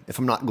game, if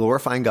I'm not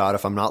glorifying God,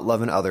 if I'm not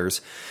loving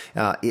others,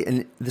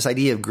 and this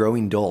idea of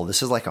growing dull,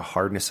 this is like a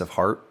hardness of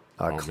heart,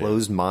 a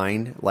closed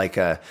mind, like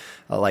a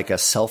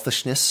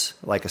selfishness,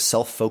 like a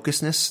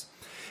self-focusedness.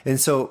 And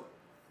so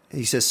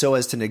he says, so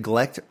as to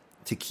neglect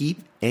to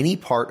keep any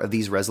part of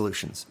these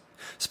resolutions,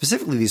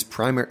 specifically these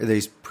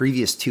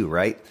previous two,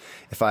 right?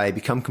 If I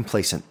become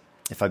complacent,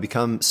 if I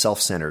become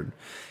self-centered,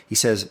 he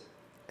says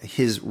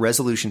his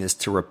resolution is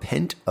to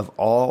repent of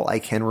all I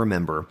can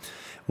remember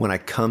when I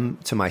come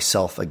to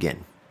myself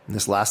again. And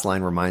this last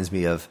line reminds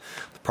me of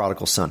the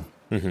prodigal son.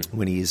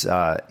 When he's,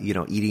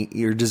 eating,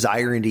 you're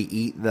desiring to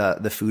eat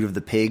the food of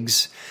the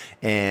pigs,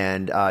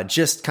 and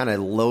just kind of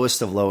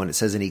lowest of low. And it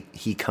says, and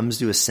he comes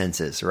to his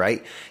senses,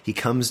 right? He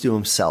comes to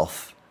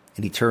himself,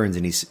 and he turns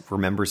and he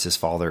remembers his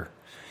father.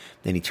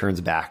 Then he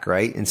turns back,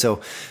 right? And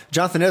so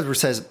Jonathan Edwards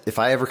says, if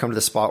I ever come to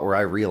the spot where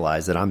I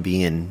realize that I'm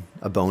being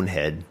a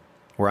bonehead,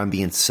 where I'm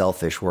being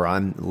selfish, where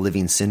I'm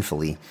living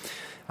sinfully,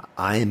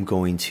 I'm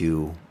going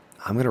to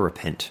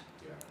repent.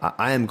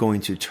 I am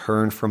going to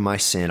turn from my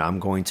sin. I'm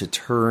going to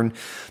turn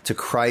to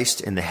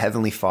Christ and the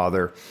Heavenly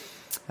Father.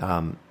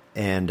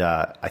 And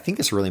I think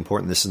it's really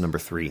important. This is number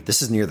 3.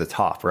 This is near the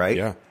top, right?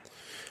 Yeah.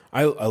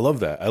 I love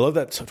that. I love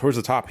that towards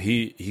the top.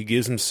 He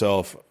gives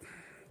himself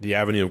the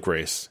avenue of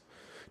grace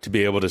to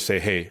be able to say,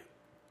 hey,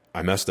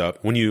 I messed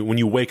up. When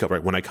you wake up,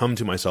 right? When I come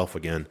to myself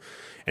again,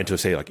 and to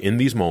say, like, in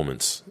these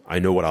moments, I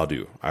know what I'll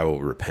do. I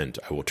will repent.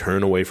 I will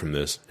turn away from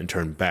this and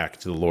turn back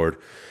to the Lord.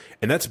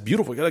 And that's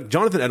beautiful. Like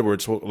Jonathan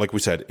Edwards, like we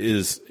said,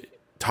 is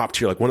top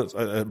tier, like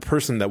a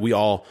person that we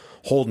all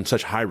hold in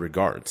such high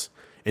regards.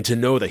 And to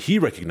know that he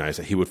recognized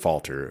that he would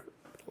falter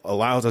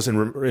allows us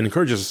and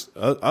encourages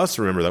us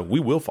to remember that we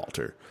will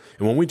falter.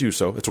 And when we do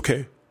so, it's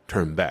okay.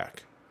 Turn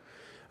back.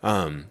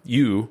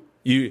 You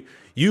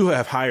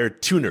have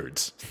hired 2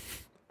 nerds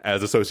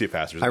as associate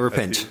pastors. I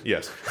repent.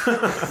 Yes.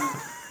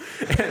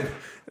 And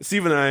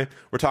Steve and I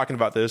were talking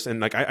about this, and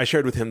like I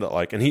shared with him that,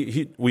 like, and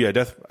we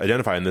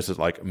identify in this as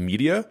like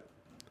media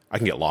I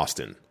can get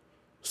lost in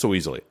so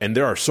easily. And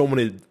there are so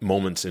many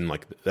moments in,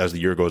 like, as the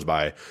year goes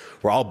by,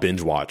 where I'll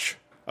binge watch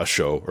a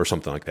show or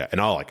something like that, and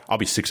I'll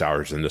be 6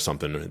 hours into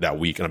something that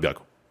week, and I'll be like,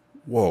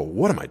 whoa,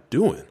 what am I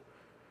doing?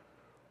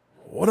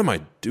 What am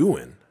I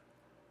doing?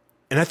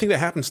 And I think that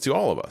happens to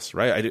all of us,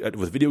 right?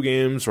 With video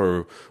games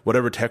or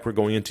whatever tech we're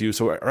going into.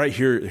 So right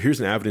here's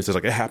an avenue that says,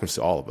 like, it happens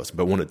to all of us.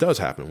 But when it does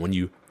happen, when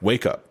you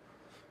wake up,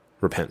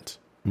 repent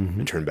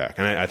and turn back.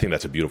 And I think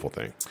that's a beautiful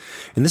thing.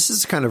 And this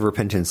is kind of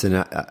repentance.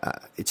 And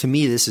to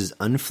me, this is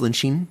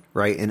unflinching,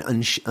 right? And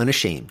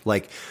unashamed.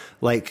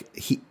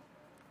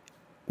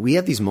 We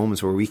have these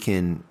moments where we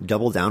can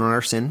double down on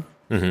our sin,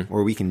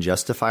 or we can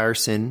justify our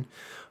sin.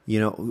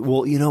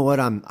 Well, you know what?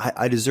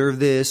 I deserve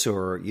this,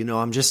 or,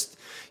 I'm just,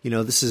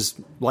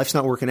 life's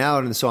not working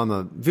out. And so I'm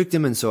a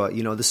victim. And so,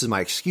 this is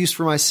my excuse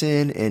for my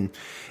sin.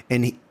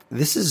 And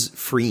this is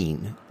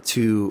freeing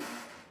to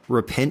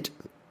repent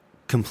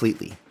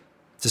completely,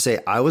 to say,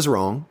 I was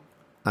wrong.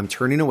 I'm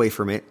turning away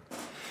from it,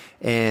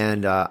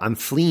 and I'm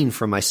fleeing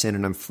from my sin,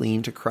 and I'm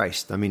fleeing to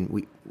Christ. I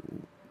mean,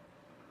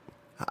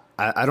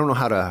 I don't know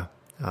how to,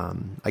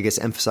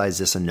 emphasize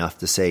this enough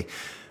to say,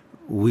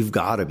 we've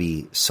got to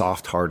be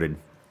soft-hearted.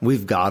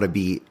 We've got to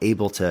be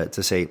able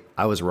to say,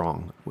 I was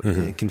wrong,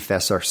 and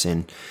confess our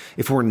sin.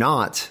 If we're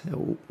not,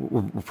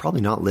 we're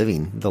probably not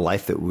living the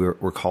life that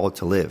we're called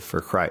to live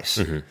for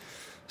Christ.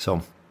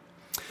 So,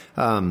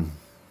 number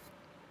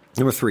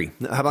 3.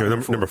 How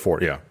about number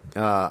 4? Yeah.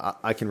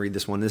 I can read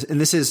this one.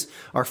 This is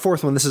our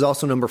 4th one. This is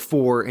also number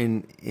 4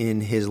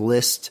 in his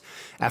list.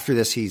 After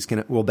this,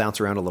 we'll bounce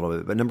around a little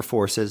bit. But number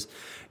 4 says,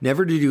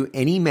 never to do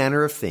any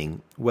manner of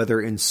thing, whether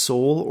in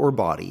soul or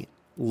body,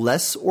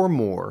 less or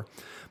more,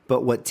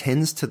 but what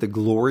tends to the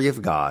glory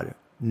of God,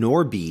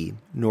 nor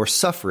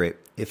suffer it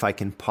if I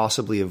can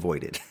possibly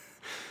avoid it.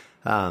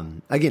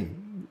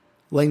 Again,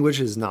 language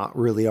is not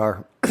really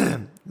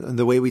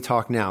the way we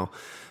talk now.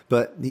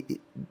 But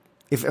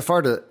if I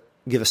were to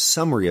give a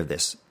summary of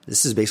this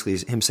is basically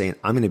him saying,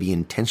 I'm going to be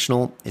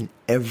intentional in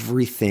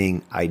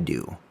everything I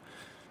do.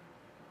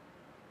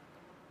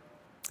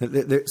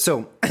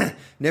 So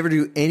never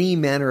do any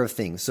manner of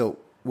things. So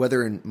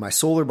whether in my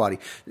soul or body,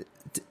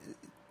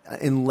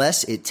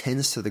 unless it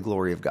tends to the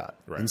glory of God.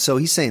 Right. And so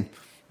he's saying,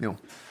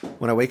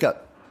 when I wake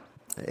up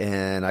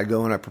and I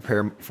go and I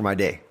prepare for my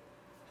day,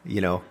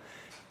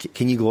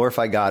 can you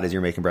glorify God as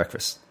you're making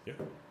breakfast?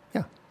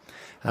 Yeah.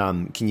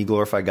 Can you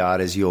glorify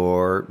God as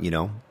you're,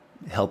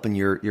 helping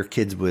your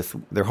kids with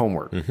their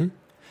homework? Can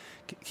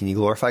you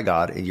glorify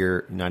God at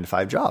your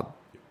 9-to-5 job?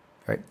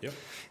 Right. Yep.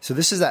 So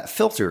this is that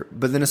filter,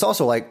 but then it's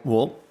also like,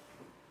 well,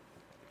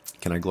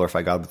 can I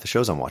glorify God with the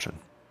shows I'm watching?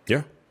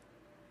 Yeah.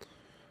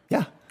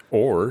 Yeah.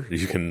 Or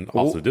you can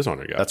also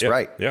dishonor God. That's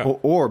right. Yeah.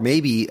 Or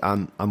maybe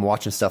I'm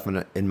watching stuff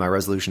in my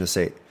resolution to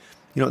say,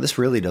 this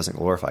really doesn't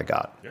glorify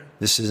God. Yeah.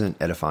 This isn't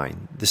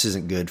edifying. This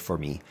isn't good for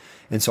me.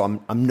 And so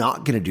I'm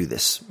not going to do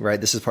this, right?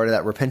 This is part of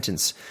that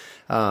repentance.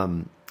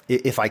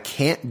 If I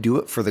can't do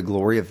it for the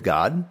glory of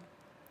God,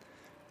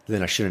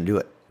 then I shouldn't do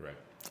it. Right.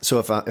 So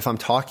if I'm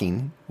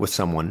talking with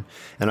someone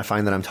and I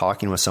find that I'm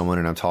talking with someone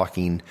and I'm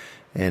talking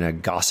in a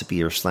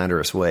gossipy or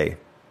slanderous way,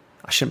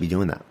 I shouldn't be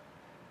doing that.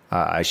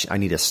 I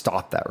need to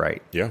stop that,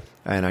 right? Yeah.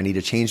 And I need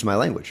to change my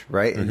language,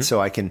 right? And so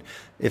I can,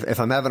 if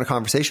I'm having a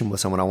conversation with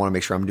someone, I want to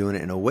make sure I'm doing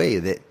it in a way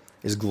that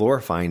is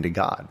glorifying to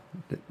God.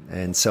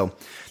 And so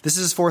this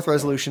is his fourth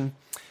resolution.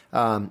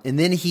 And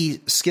then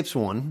he skips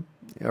one,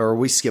 or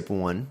we skip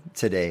one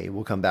today.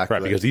 We'll come back to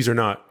it. Because these are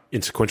not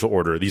in sequential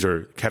order. These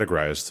are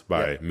categorized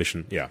by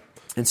mission. Yeah.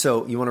 And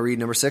so you want to read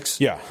number 6?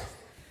 Yeah.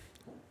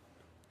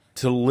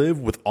 To live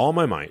with all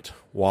my might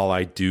while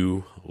I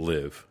do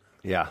live.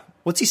 Yeah.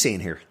 What's he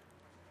saying here?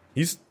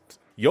 He's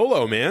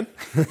YOLO, man.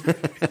 Is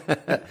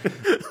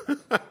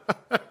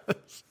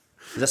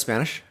that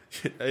Spanish?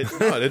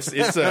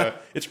 No,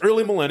 it's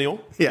early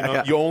millennial.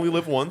 Yeah, You only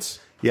live once.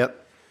 Yep.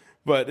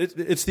 But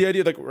it's the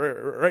idea, like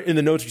right in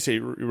the notes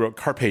you wrote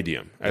carpe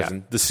diem, as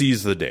in the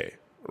seize the day,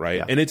 right?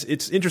 Yeah. And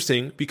it's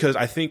interesting because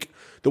I think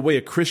the way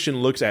a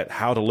Christian looks at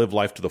how to live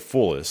life to the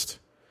fullest,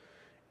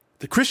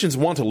 the Christians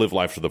want to live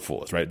life to the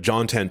fullest, right?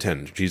 John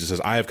 10:10, Jesus says,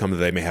 I have come that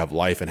they may have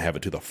life and have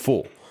it to the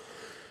full.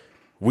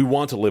 We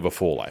want to live a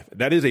full life.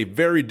 That is a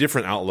very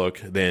different outlook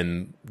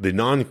than the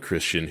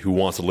non-Christian who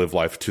wants to live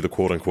life to the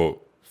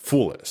quote-unquote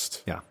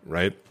fullest. Yeah.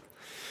 Right?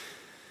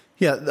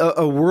 Yeah,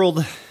 a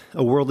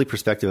worldly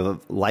perspective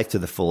of life to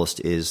the fullest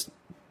is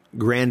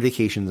grand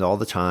vacations all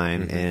the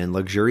time and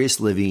luxurious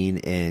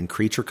living and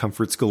creature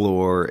comforts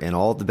galore and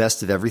all the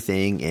best of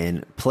everything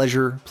and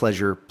pleasure,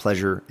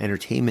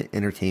 entertainment.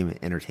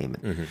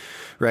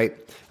 Right?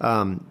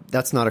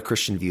 That's not a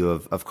Christian view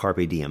of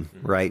carpe diem,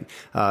 right?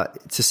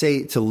 To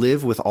say to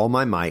live with all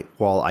my might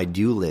while I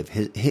do live,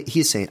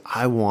 he's saying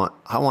I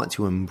want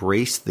to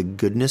embrace the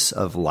goodness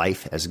of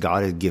life as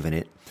God has given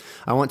it.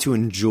 I want to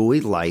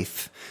enjoy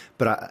life,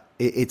 but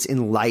it's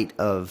in light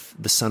of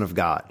the Son of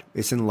God.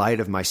 It's in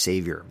light of my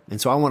Savior. And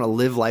so I want to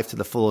live life to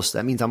the fullest.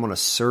 That means I want to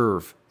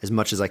serve as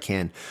much as I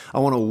can. I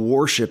want to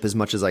worship as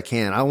much as I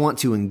can. I want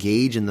to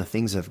engage in the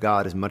things of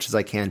God as much as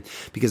I can,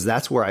 because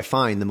that's where I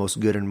find the most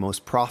good and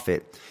most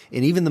profit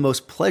and even the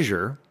most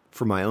pleasure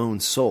for my own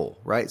soul,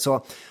 right?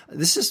 So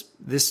this is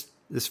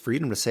this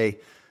freedom to say,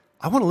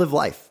 I want to live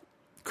life.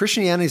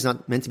 Christianity is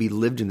not meant to be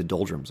lived in the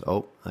doldrums.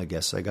 Oh, I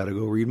guess I got to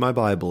go read my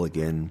Bible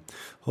again.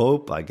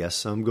 Oh, I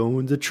guess I'm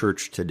going to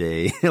church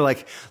today.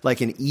 like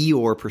an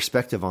Eeyore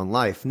perspective on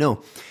life.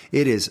 No,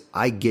 it is,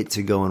 I get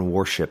to go and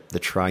worship the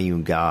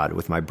triune God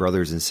with my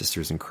brothers and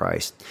sisters in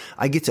Christ.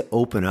 I get to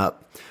open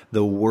up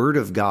the Word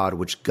of God,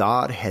 which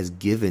God has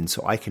given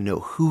so I can know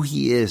who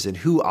He is and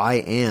who I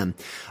am.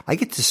 I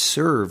get to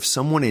serve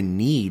someone in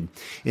need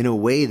in a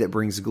way that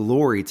brings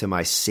glory to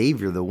my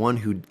Savior, the one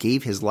who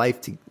gave His life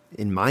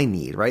in my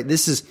need, right?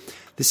 This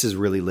is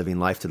really living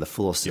life to the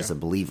fullest as a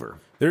believer.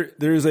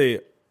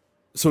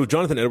 So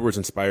Jonathan Edwards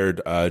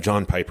inspired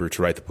John Piper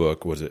to write the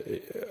book. Was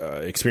it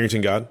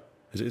Experiencing God?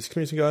 Is it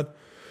Experiencing God?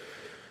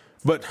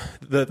 But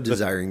the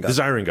Desiring God.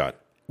 Desiring God.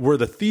 Where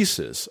the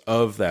thesis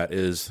of that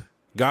is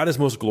God is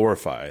most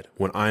glorified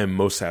when I am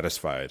most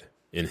satisfied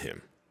in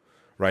Him,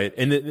 right?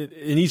 And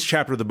in each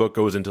chapter of the book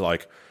goes into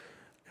like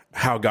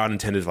how God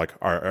intended, like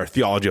our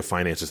theology of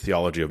finances,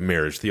 theology of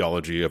marriage,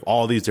 theology of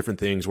all these different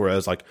things.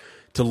 Whereas like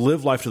to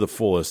live life to the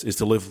fullest is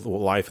to live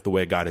life the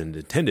way God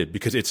intended,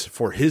 because it's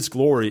for His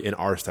glory and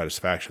our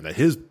satisfaction, that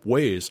His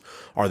ways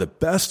are the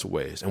best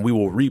ways, and we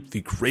will reap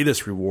the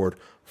greatest reward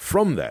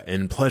from that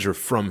and pleasure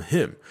from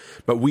Him.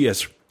 But we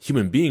as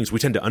human beings, we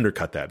tend to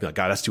undercut that. Be like,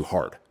 God, that's too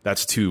hard.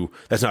 That's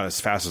not as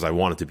fast as I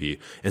want it to be.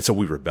 And so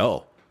we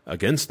rebel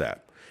against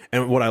that.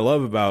 And what I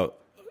love about,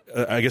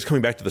 I guess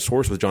coming back to the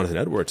source with Jonathan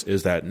Edwards,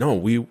 is that no,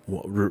 we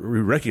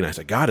recognize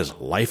that God is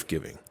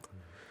life-giving.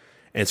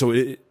 And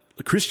so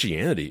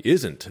Christianity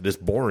isn't this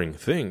boring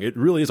thing. It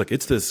really is like,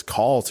 it's this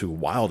call to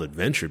wild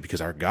adventure,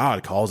 because our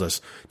God calls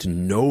us to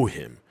know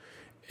Him.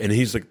 And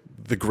He's like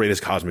the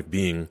greatest cosmic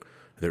being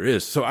there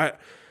is. So I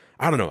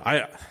don't know.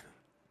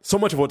 So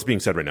much of what's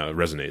being said right now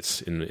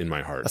resonates in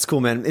my heart. That's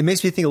cool, man. It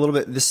makes me think a little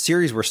bit. This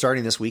series we're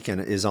starting this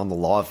weekend is on the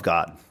law of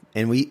God.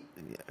 And we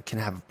can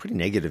have a pretty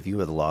negative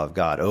view of the law of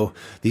God. Oh,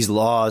 these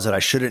laws that I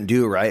shouldn't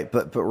do, right?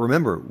 But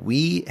remember,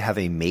 we have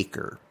a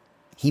maker.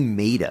 He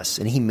made us,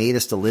 and He made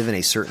us to live in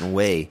a certain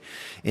way.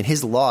 And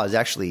His law is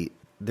actually,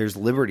 there's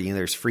liberty and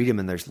there's freedom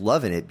and there's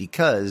love in it,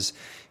 because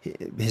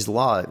His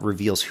law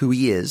reveals who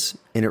He is,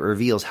 and it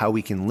reveals how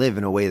we can live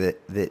in a way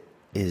that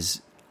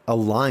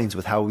aligns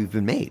with how we've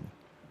been made,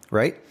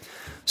 right?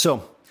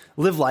 So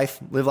live life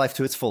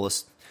to its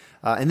fullest.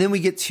 And then we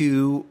get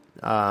to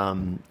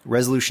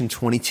resolution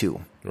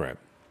 22. Right.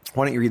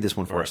 Why don't you read this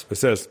one for us? It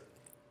says,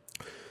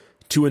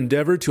 to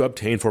endeavor to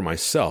obtain for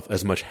myself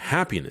as much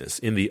happiness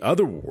in the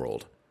other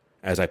world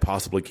as I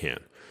possibly can,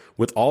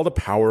 with all the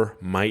power,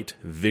 might,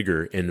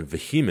 vigor, and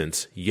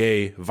vehemence,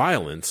 yea,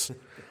 violence,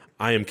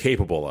 I am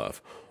capable of,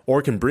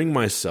 or can bring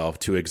myself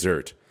to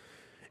exert,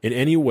 in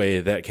any way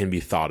that can be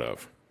thought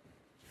of.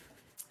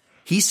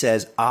 He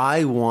says,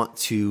 I want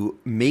to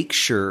make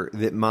sure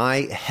that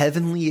my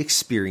heavenly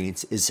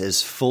experience is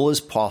as full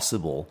as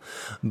possible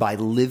by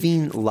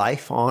living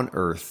life on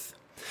earth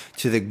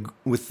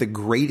with the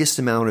greatest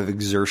amount of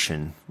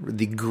exertion,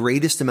 the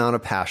greatest amount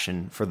of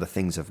passion for the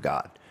things of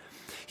God.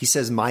 He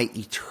says, my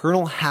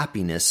eternal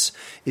happiness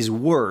is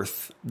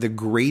worth the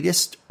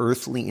greatest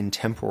earthly and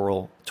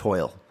temporal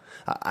toil.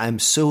 I'm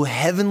so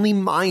heavenly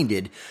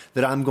minded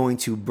that I'm going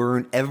to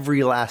burn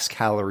every last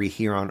calorie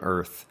here on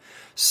earth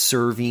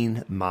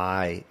serving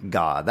my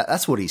God.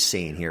 That's what he's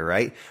saying here,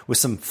 right? With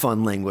some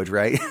fun language,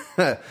 right?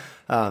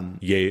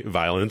 Yea,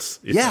 violence.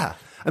 Yeah.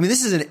 I mean,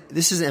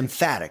 this is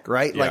emphatic,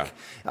 right? Yeah.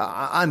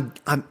 Like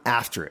I'm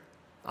after it.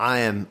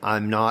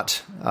 I'm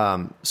not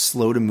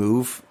slow to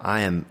move.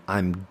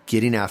 I'm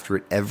getting after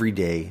it every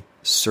day,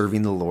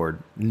 serving the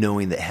Lord,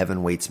 knowing that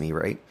heaven waits me,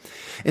 right?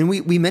 And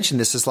we mentioned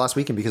this last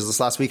weekend, because this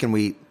last weekend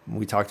we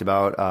talked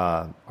about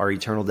our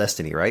eternal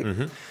destiny, right?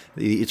 Mm-hmm.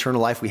 The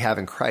eternal life we have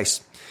in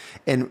Christ.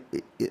 And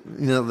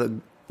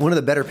one of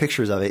the better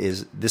pictures of it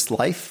is this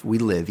life we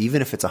live,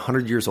 even if it's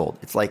 100 years old,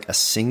 it's like a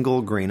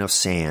single grain of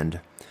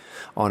sand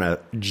on a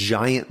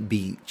giant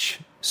beach,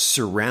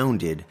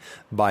 surrounded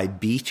by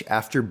beach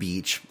after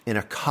beach in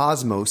a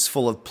cosmos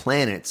full of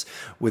planets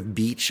with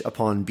beach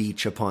upon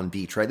beach upon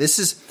beach, right?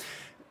 This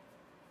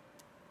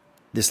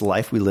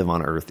life we live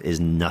on earth is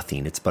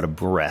nothing. It's but a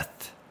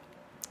breath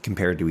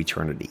compared to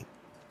eternity.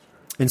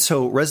 And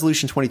so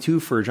resolution 22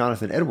 for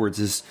Jonathan Edwards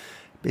is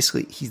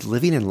basically he's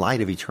living in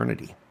light of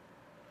eternity.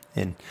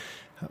 And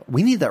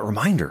we need that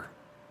reminder.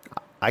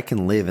 I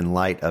can live in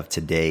light of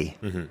today.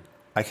 Mm-hmm.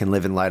 I can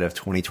live in light of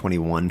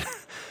 2021.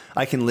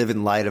 I can live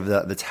in light of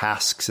the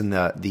tasks and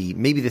the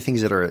maybe the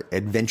things that are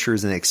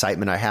adventures and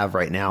excitement I have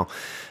right now.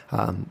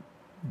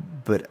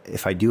 But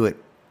if I do it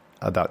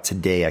about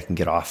today, I can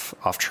get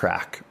off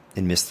track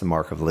and miss the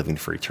mark of living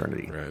for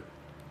eternity. Right.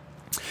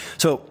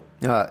 So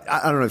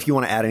I don't know if you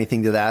want to add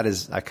anything to that,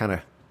 as I kind of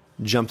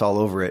jumped all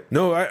over it.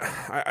 No,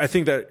 I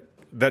think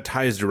that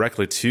ties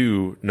directly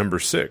to number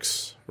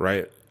 6,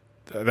 right?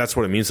 That's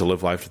what it means to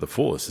live life to the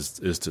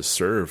fullest, is to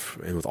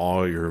serve and with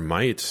all your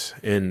might.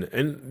 And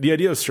the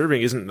idea of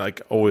serving isn't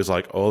like always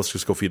like, oh, let's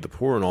just go feed the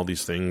poor and all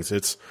these things.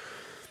 It's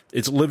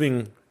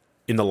living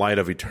in the light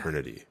of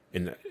eternity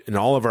in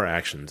all of our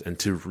actions, and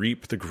to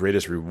reap the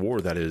greatest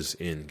reward that is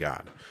in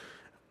God.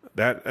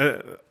 That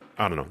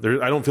I don't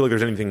know. I don't feel like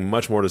there's anything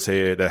much more to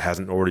say that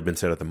hasn't already been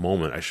said at the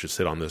moment. I should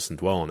sit on this and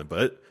dwell on it,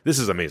 but this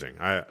is amazing.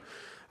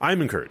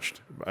 I'm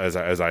encouraged as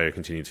I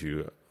continue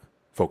to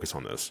focus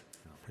on this.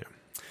 Yeah.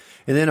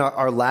 And then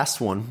our last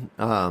one,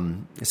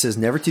 it says,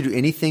 never to do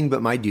anything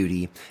but my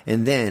duty.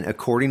 And then,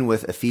 according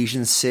with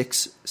Ephesians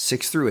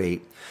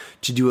 6:6-8,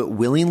 to do it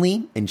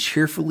willingly and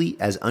cheerfully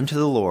as unto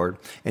the Lord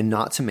and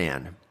not to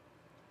man,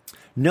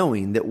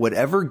 knowing that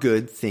whatever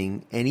good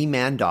thing any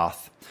man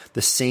doth,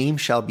 the same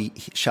shall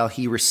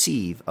he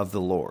receive of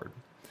the Lord.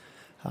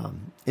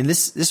 And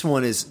this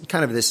one is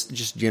kind of this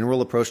just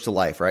general approach to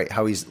life, right?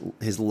 How his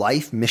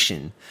life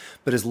mission,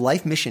 but his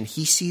life mission,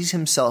 he sees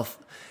himself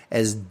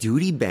as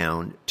duty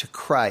bound to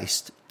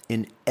Christ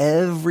in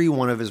every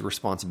one of his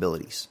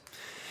responsibilities.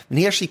 And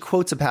he actually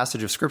quotes a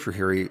passage of scripture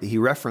here. He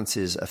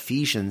references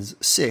Ephesians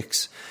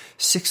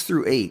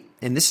 6:6-8.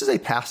 And this is a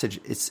passage,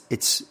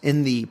 it's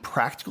in the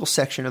practical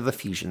section of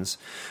Ephesians,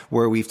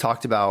 where we've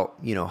talked about,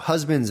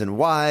 husbands and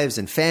wives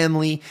and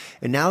family.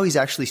 And now he's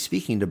actually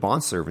speaking to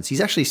bondservants.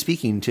 He's actually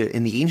speaking to,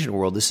 in the ancient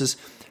world, this is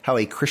how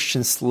a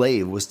Christian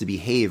slave was to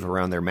behave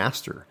around their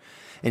master.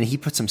 And he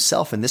puts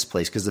himself in this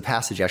place because the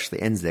passage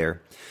actually ends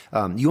there.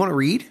 You want to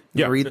read?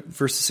 Yeah. Read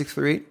verses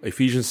 6-8?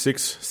 Ephesians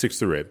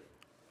 6:6-8.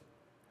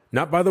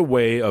 Not by the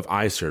way of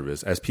eye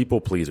service as people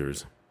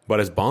pleasers,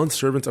 but as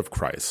bondservants of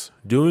Christ,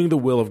 doing the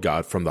will of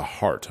God from the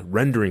heart,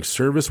 rendering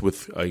service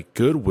with a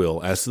good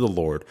will as to the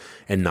Lord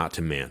and not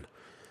to man,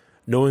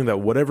 knowing that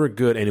whatever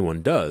good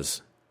anyone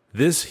does,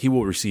 this he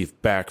will receive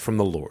back from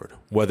the Lord,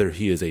 whether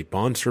he is a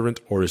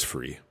bondservant or is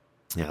free.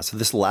 Yeah, so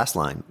this last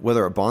line,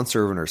 whether a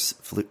bondservant or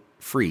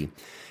free,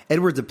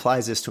 Edwards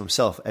applies this to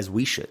himself as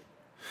we should.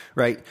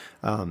 Right?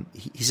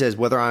 He says,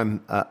 whether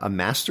I'm a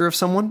master of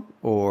someone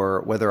or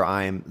whether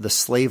I'm the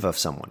slave of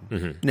someone.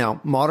 Mm-hmm. Now,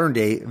 modern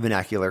day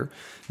vernacular,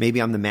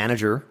 maybe I'm the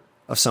manager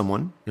of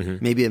someone, mm-hmm.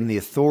 maybe I'm the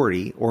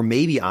authority, or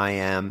maybe I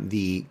am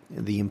the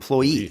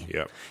employee.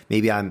 Yep.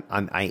 Maybe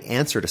I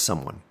answer to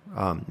someone.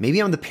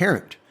 Maybe I'm the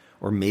parent,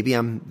 or maybe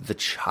I'm the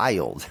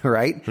child,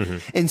 right? Mm-hmm.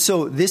 And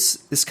so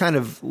this kind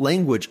of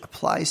language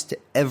applies to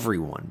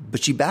everyone.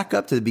 But you back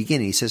up to the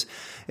beginning. He says,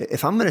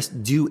 if I'm going to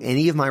do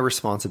any of my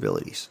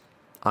responsibilities,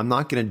 I'm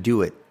not going to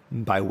do it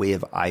by way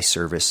of eye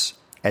service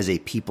as a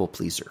people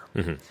pleaser.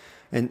 Mm-hmm.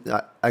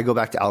 And I go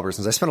back to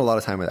Albertsons. I spent a lot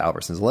of time with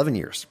Albertsons, 11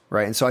 years,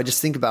 right? And so I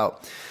just think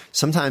about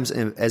sometimes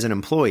as an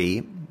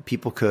employee,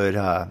 people could,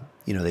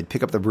 they'd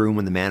pick up the broom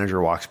when the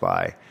manager walks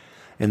by,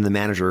 and the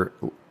manager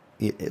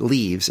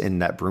leaves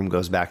and that broom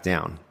goes back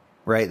down,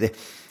 right?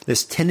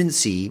 This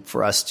tendency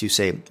for us to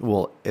say,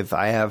 well, if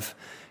I have,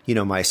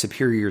 my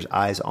superior's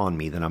eyes on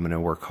me, then I'm going to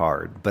work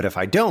hard. But if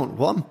I don't,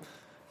 well,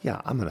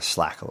 I'm going to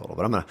slack a little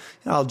bit.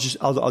 I'll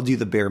do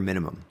the bare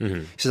minimum. Mm-hmm.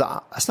 He says,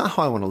 that's not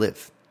how I want to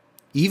live.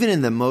 Even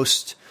in the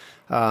most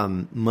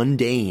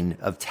mundane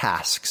of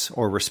tasks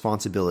or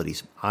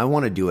responsibilities, I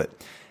want to do it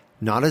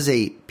not as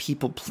a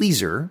people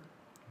pleaser,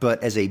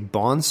 but as a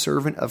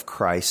bondservant of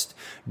Christ,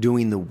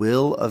 doing the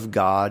will of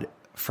God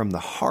from the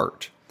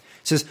heart.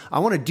 He says, I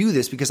want to do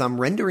this because I'm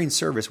rendering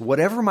service,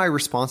 whatever my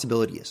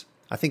responsibility is.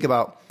 I think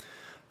about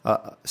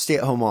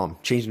stay-at-home mom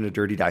changing a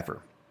dirty diaper.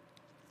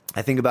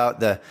 I think about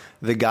the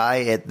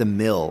guy at the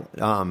mill,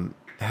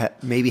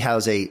 maybe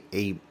has a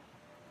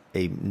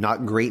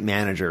not great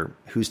manager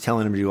who's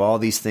telling him to do all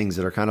these things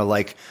that are kind of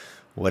like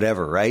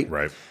whatever, right?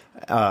 Right.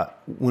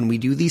 When we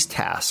do these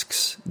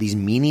tasks, these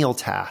menial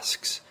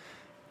tasks,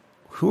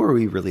 who are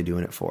we really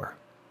doing it for?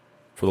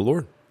 For the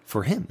Lord.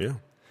 For him. Yeah.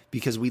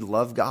 Because we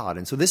love God.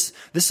 And so this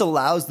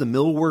allows the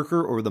mill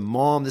worker or the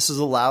mom,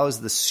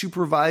 allows the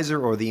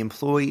supervisor or the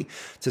employee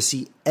to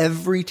see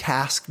every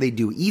task they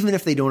do, even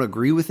if they don't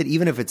agree with it,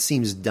 even if it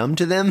seems dumb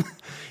to them,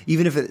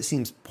 even if it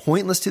seems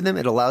pointless to them,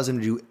 it allows them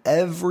to do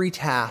every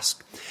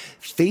task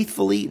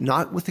faithfully,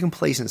 not with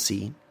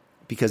complacency,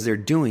 because they're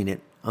doing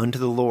it unto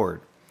the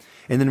Lord.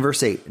 And then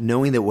verse 8,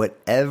 knowing that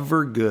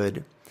whatever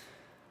good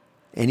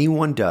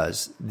anyone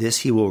does, this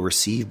he will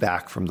receive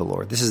back from the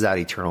Lord. This is that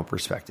eternal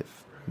perspective.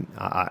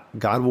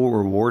 God will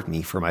reward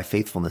me for my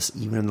faithfulness,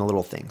 even in the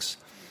little things.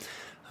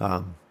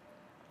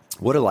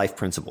 What a life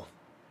principle.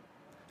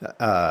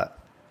 Because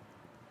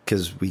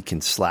we can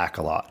slack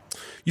a lot.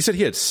 You said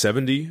he had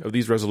 70 of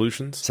these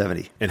resolutions?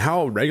 70. And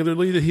how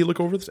regularly did he look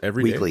over this?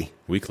 Every Weekly. day?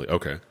 Weekly.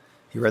 Okay.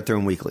 He read through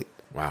them weekly.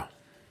 Wow.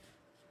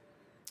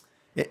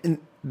 And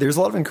there's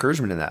a lot of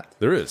encouragement in that.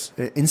 There is.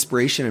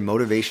 Inspiration and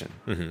motivation.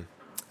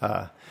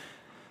 Mm-hmm.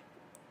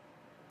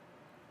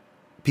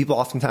 People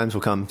oftentimes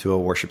will come to a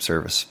worship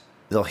service.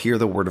 They'll hear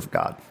the word of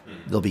God.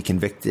 They'll be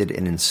convicted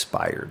and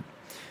inspired.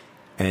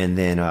 And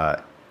then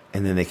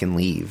they can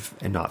leave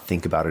and not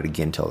think about it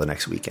again till the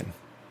next weekend.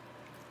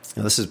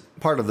 Now, this is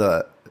part of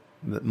the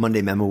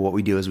Monday memo. What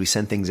we do is we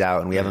send things out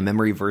and we have a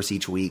memory verse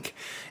each week.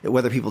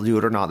 Whether people do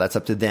it or not, that's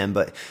up to them.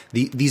 But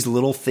these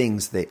little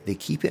things, they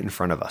keep it in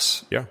front of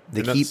us. Yeah.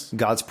 They keep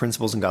God's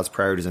principles and God's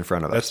priorities in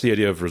front of us. That's the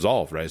idea of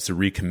resolve, right? It's to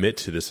recommit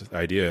to this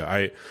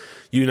idea.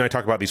 You and I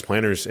talk about these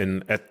planners,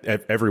 and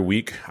at every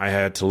week I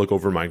had to look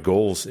over my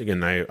goals.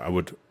 Again, I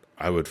would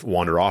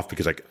wander off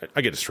because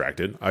I get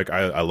distracted.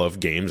 I love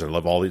games and I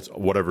love all these,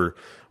 whatever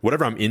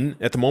I'm in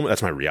at the moment,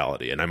 that's my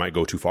reality. And I might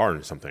go too far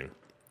into something.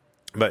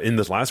 But in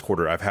this last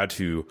quarter,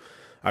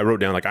 I wrote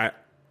down,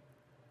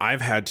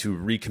 I've had to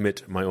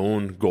recommit my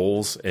own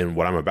goals and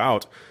what I'm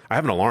about. I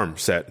have an alarm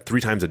set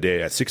 3 times a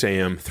day at 6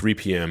 a.m., 3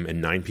 p.m.,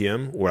 and 9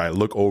 p.m. where I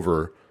look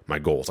over my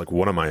goals. Like,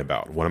 what am I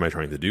about? What am I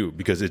trying to do?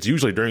 Because it's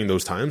usually during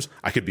those times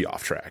I could be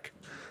off track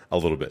a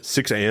little bit.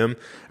 6 a.m.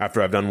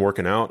 after I've done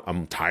working out,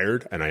 I'm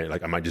tired, and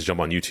I might just jump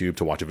on YouTube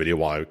to watch a video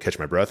while I catch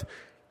my breath.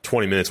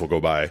 20 minutes will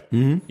go by,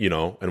 and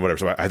whatever.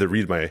 So I had to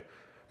read my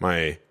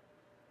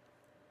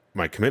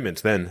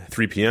commitments. Then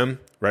 3 p.m.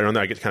 right around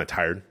there, I get kind of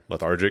tired,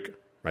 lethargic,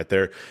 right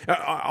there.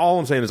 All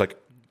I'm saying is,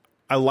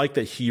 I like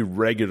that he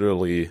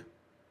regularly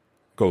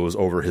goes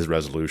over his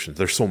resolutions.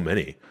 There's so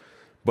many,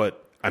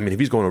 but I mean, if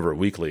he's going over it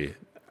weekly,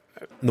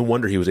 no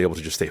wonder he was able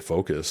to just stay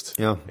focused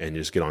and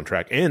just get on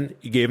track. And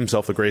he gave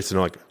himself the grace to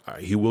know,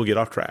 he will get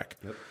off track.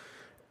 Yep.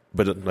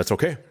 But that's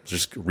okay. Let's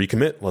just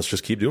recommit. Let's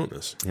just keep doing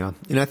this. Yeah.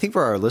 And I think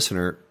for our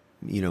listener,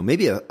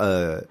 maybe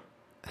a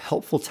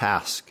helpful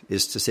task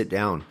is to sit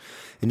down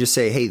and just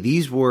say, hey,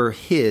 these were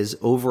his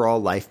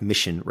overall life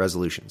mission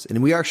resolutions.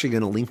 And we are actually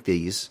going to link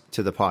these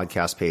to the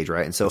podcast page,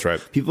 right? And so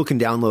people can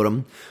download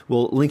them.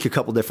 We'll link a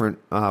couple different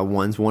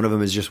ones. One of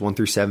them is just 1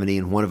 through 70,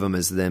 and one of them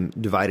is them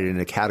divided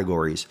into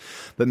categories.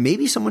 But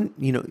maybe someone,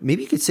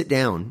 maybe you could sit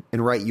down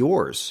and write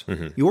yours,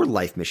 your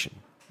life mission.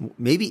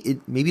 Maybe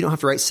you don't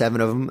have to write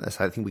 7 of them.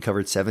 I think we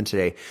covered 7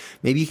 today.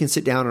 Maybe you can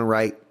sit down and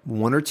write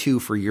 1 or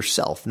 2 for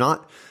yourself,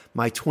 not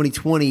my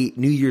 2020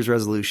 New Year's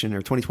resolution or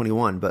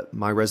 2021, but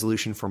my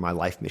resolution for my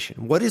life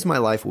mission. What is my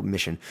life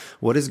mission?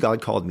 What has God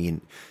called me?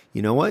 And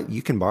you know what?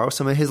 You can borrow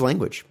some of his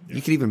language. Yeah.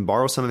 You could even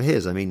borrow some of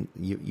his. I mean,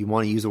 you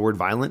want to use the word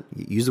violent?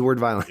 Use the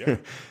word violent.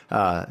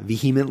 Yeah.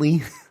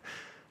 Vehemently.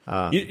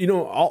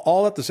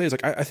 All I have to say is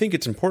I think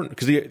it's important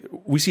because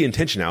we see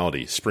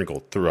intentionality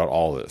sprinkled throughout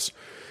all this.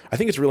 I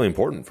think it's really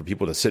important for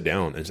people to sit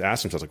down and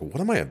ask themselves, what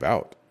am I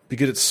about?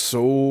 Because it's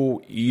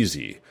so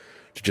easy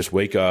to just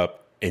wake up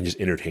and just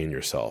entertain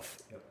yourself.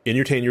 Yep.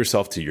 Entertain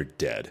yourself till you're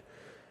dead.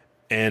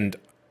 And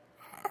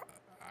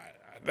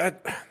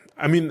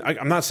I'm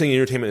not saying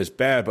entertainment is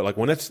bad, but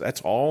when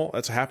that's all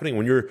that's happening,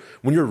 when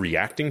you're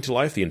reacting to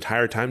life the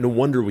entire time, no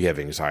wonder we have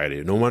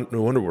anxiety. No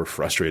wonder we're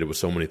frustrated with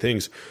so many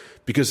things,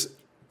 because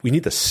we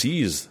need to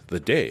seize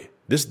the day.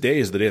 This day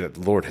is the day that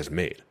the Lord has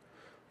made,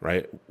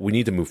 right? We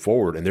need to move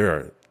forward, and there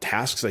are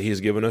tasks that he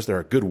has given us. There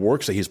are good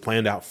works that he's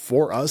planned out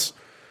for us.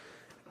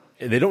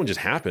 And they don't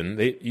just happen.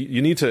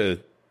 You need to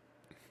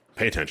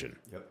pay attention.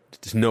 Yep.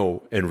 Just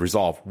know and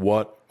resolve,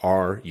 what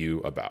are you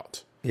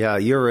about? Yeah,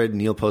 you ever read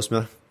Neil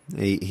Postma?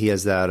 He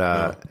has that.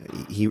 No.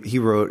 He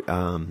wrote.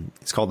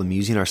 It's called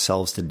 "Amusing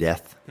Ourselves to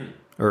Death,"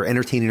 or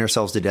 "Entertaining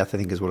Ourselves to Death," I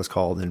think is what it's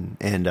called.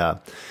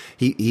 And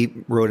he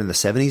wrote in the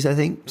 70s, I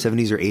think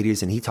 70s or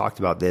 80s, and he talked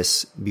about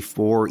this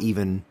before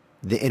even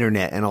the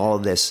internet and all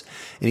of this.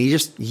 And he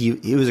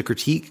was a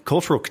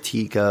cultural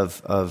critique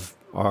of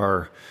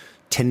our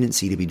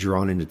tendency to be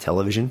drawn into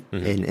television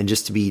and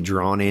just to be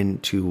drawn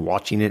into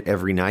watching it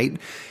every night.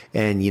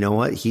 And you know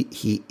what?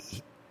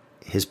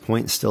 his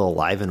point is still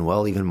alive and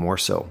well, even more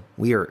so.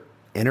 We are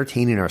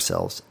entertaining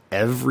ourselves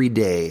every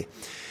day,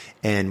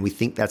 and we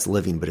think that's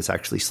living, but it's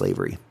actually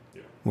slavery.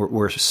 Yeah.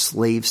 We're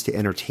slaves to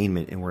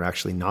entertainment, and we're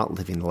actually not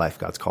living the life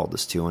God's called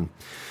us to.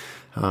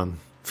 And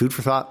food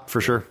for thought,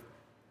 for sure.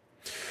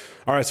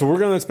 All right, so we're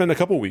going to spend a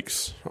couple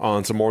weeks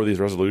on some more of these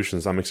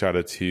resolutions. I'm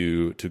excited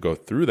to go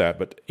through that.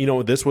 But,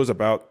 this was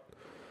about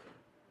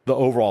the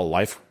overall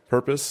life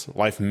purpose,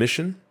 life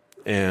mission.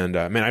 And,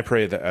 man, I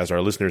pray that as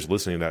our listeners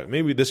listening, that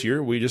maybe this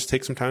year we just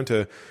take some time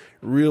to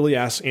really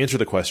answer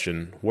the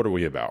question, what are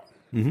we about?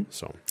 Mm-hmm.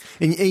 So,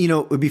 and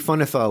it would be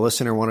fun if a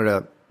listener wanted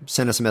to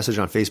send us a message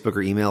on Facebook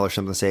or email or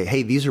something and say,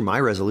 hey, these are my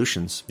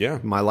resolutions. Yeah.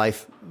 My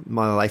life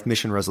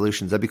mission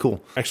resolutions. That'd be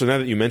cool. Actually, now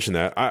that you mention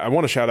that, I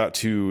want to shout out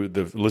to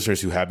the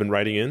listeners who have been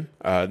writing in.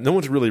 No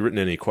one's really written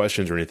any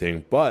questions or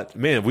anything, but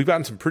man, we've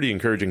gotten some pretty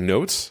encouraging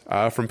notes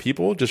from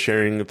people just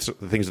sharing the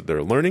things that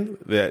they're learning,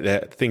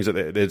 that things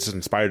that's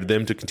inspired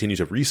them to continue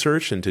to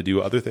research and to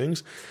do other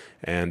things.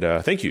 And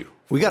thank you.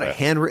 We got a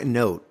handwritten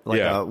note,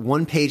 a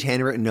one-page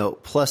handwritten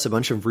note, plus a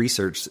bunch of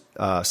research,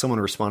 someone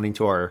responding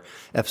to our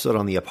episode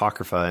on the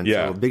Apocrypha. And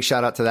so big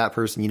shout out to that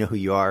person. You know who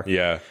you are.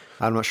 Yeah.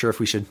 I'm not sure if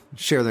we should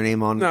share their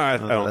name on. No, I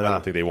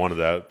don't think they wanted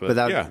that. But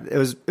it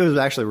was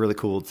actually really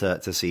cool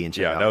to see and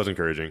check out. Yeah, that was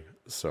encouraging.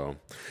 So,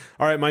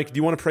 all right, Mike, do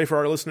you want to pray for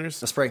our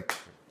listeners? Let's pray.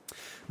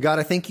 God,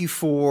 I thank you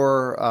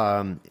for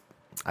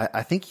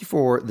I thank you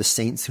for the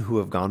saints who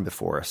have gone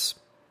before us,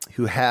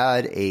 who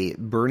had a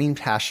burning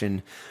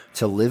passion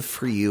to live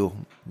for you,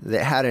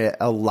 that had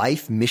a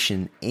life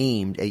mission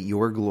aimed at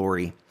your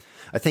glory.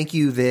 I thank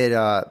you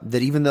that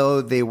even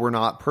though they were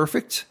not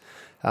perfect,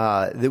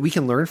 that we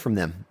can learn from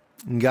them.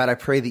 And God, I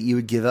pray that you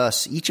would give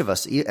us, each of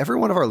us, every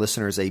one of our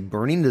listeners, a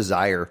burning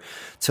desire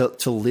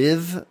to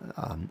live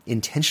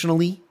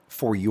intentionally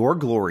for your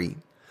glory,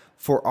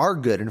 for our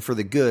good, and for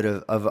the good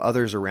of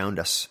others around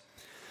us.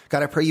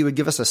 God, I pray you would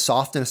give us a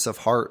softness of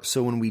heart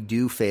so when we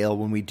do fail,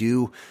 when we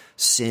do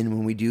sin,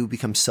 when we do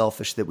become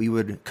selfish, that we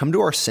would come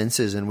to our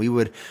senses and we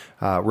would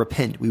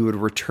repent, we would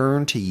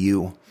return to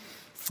you.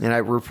 And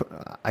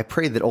I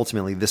pray that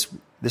ultimately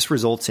this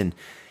results in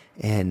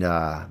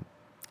an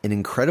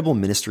incredible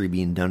ministry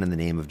being done in the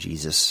name of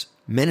Jesus.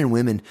 Men and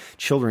women,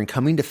 children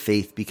coming to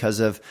faith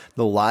because of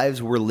the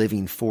lives we're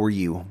living for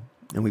you.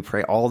 And we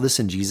pray all this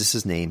in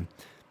Jesus' name.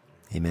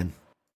 Amen.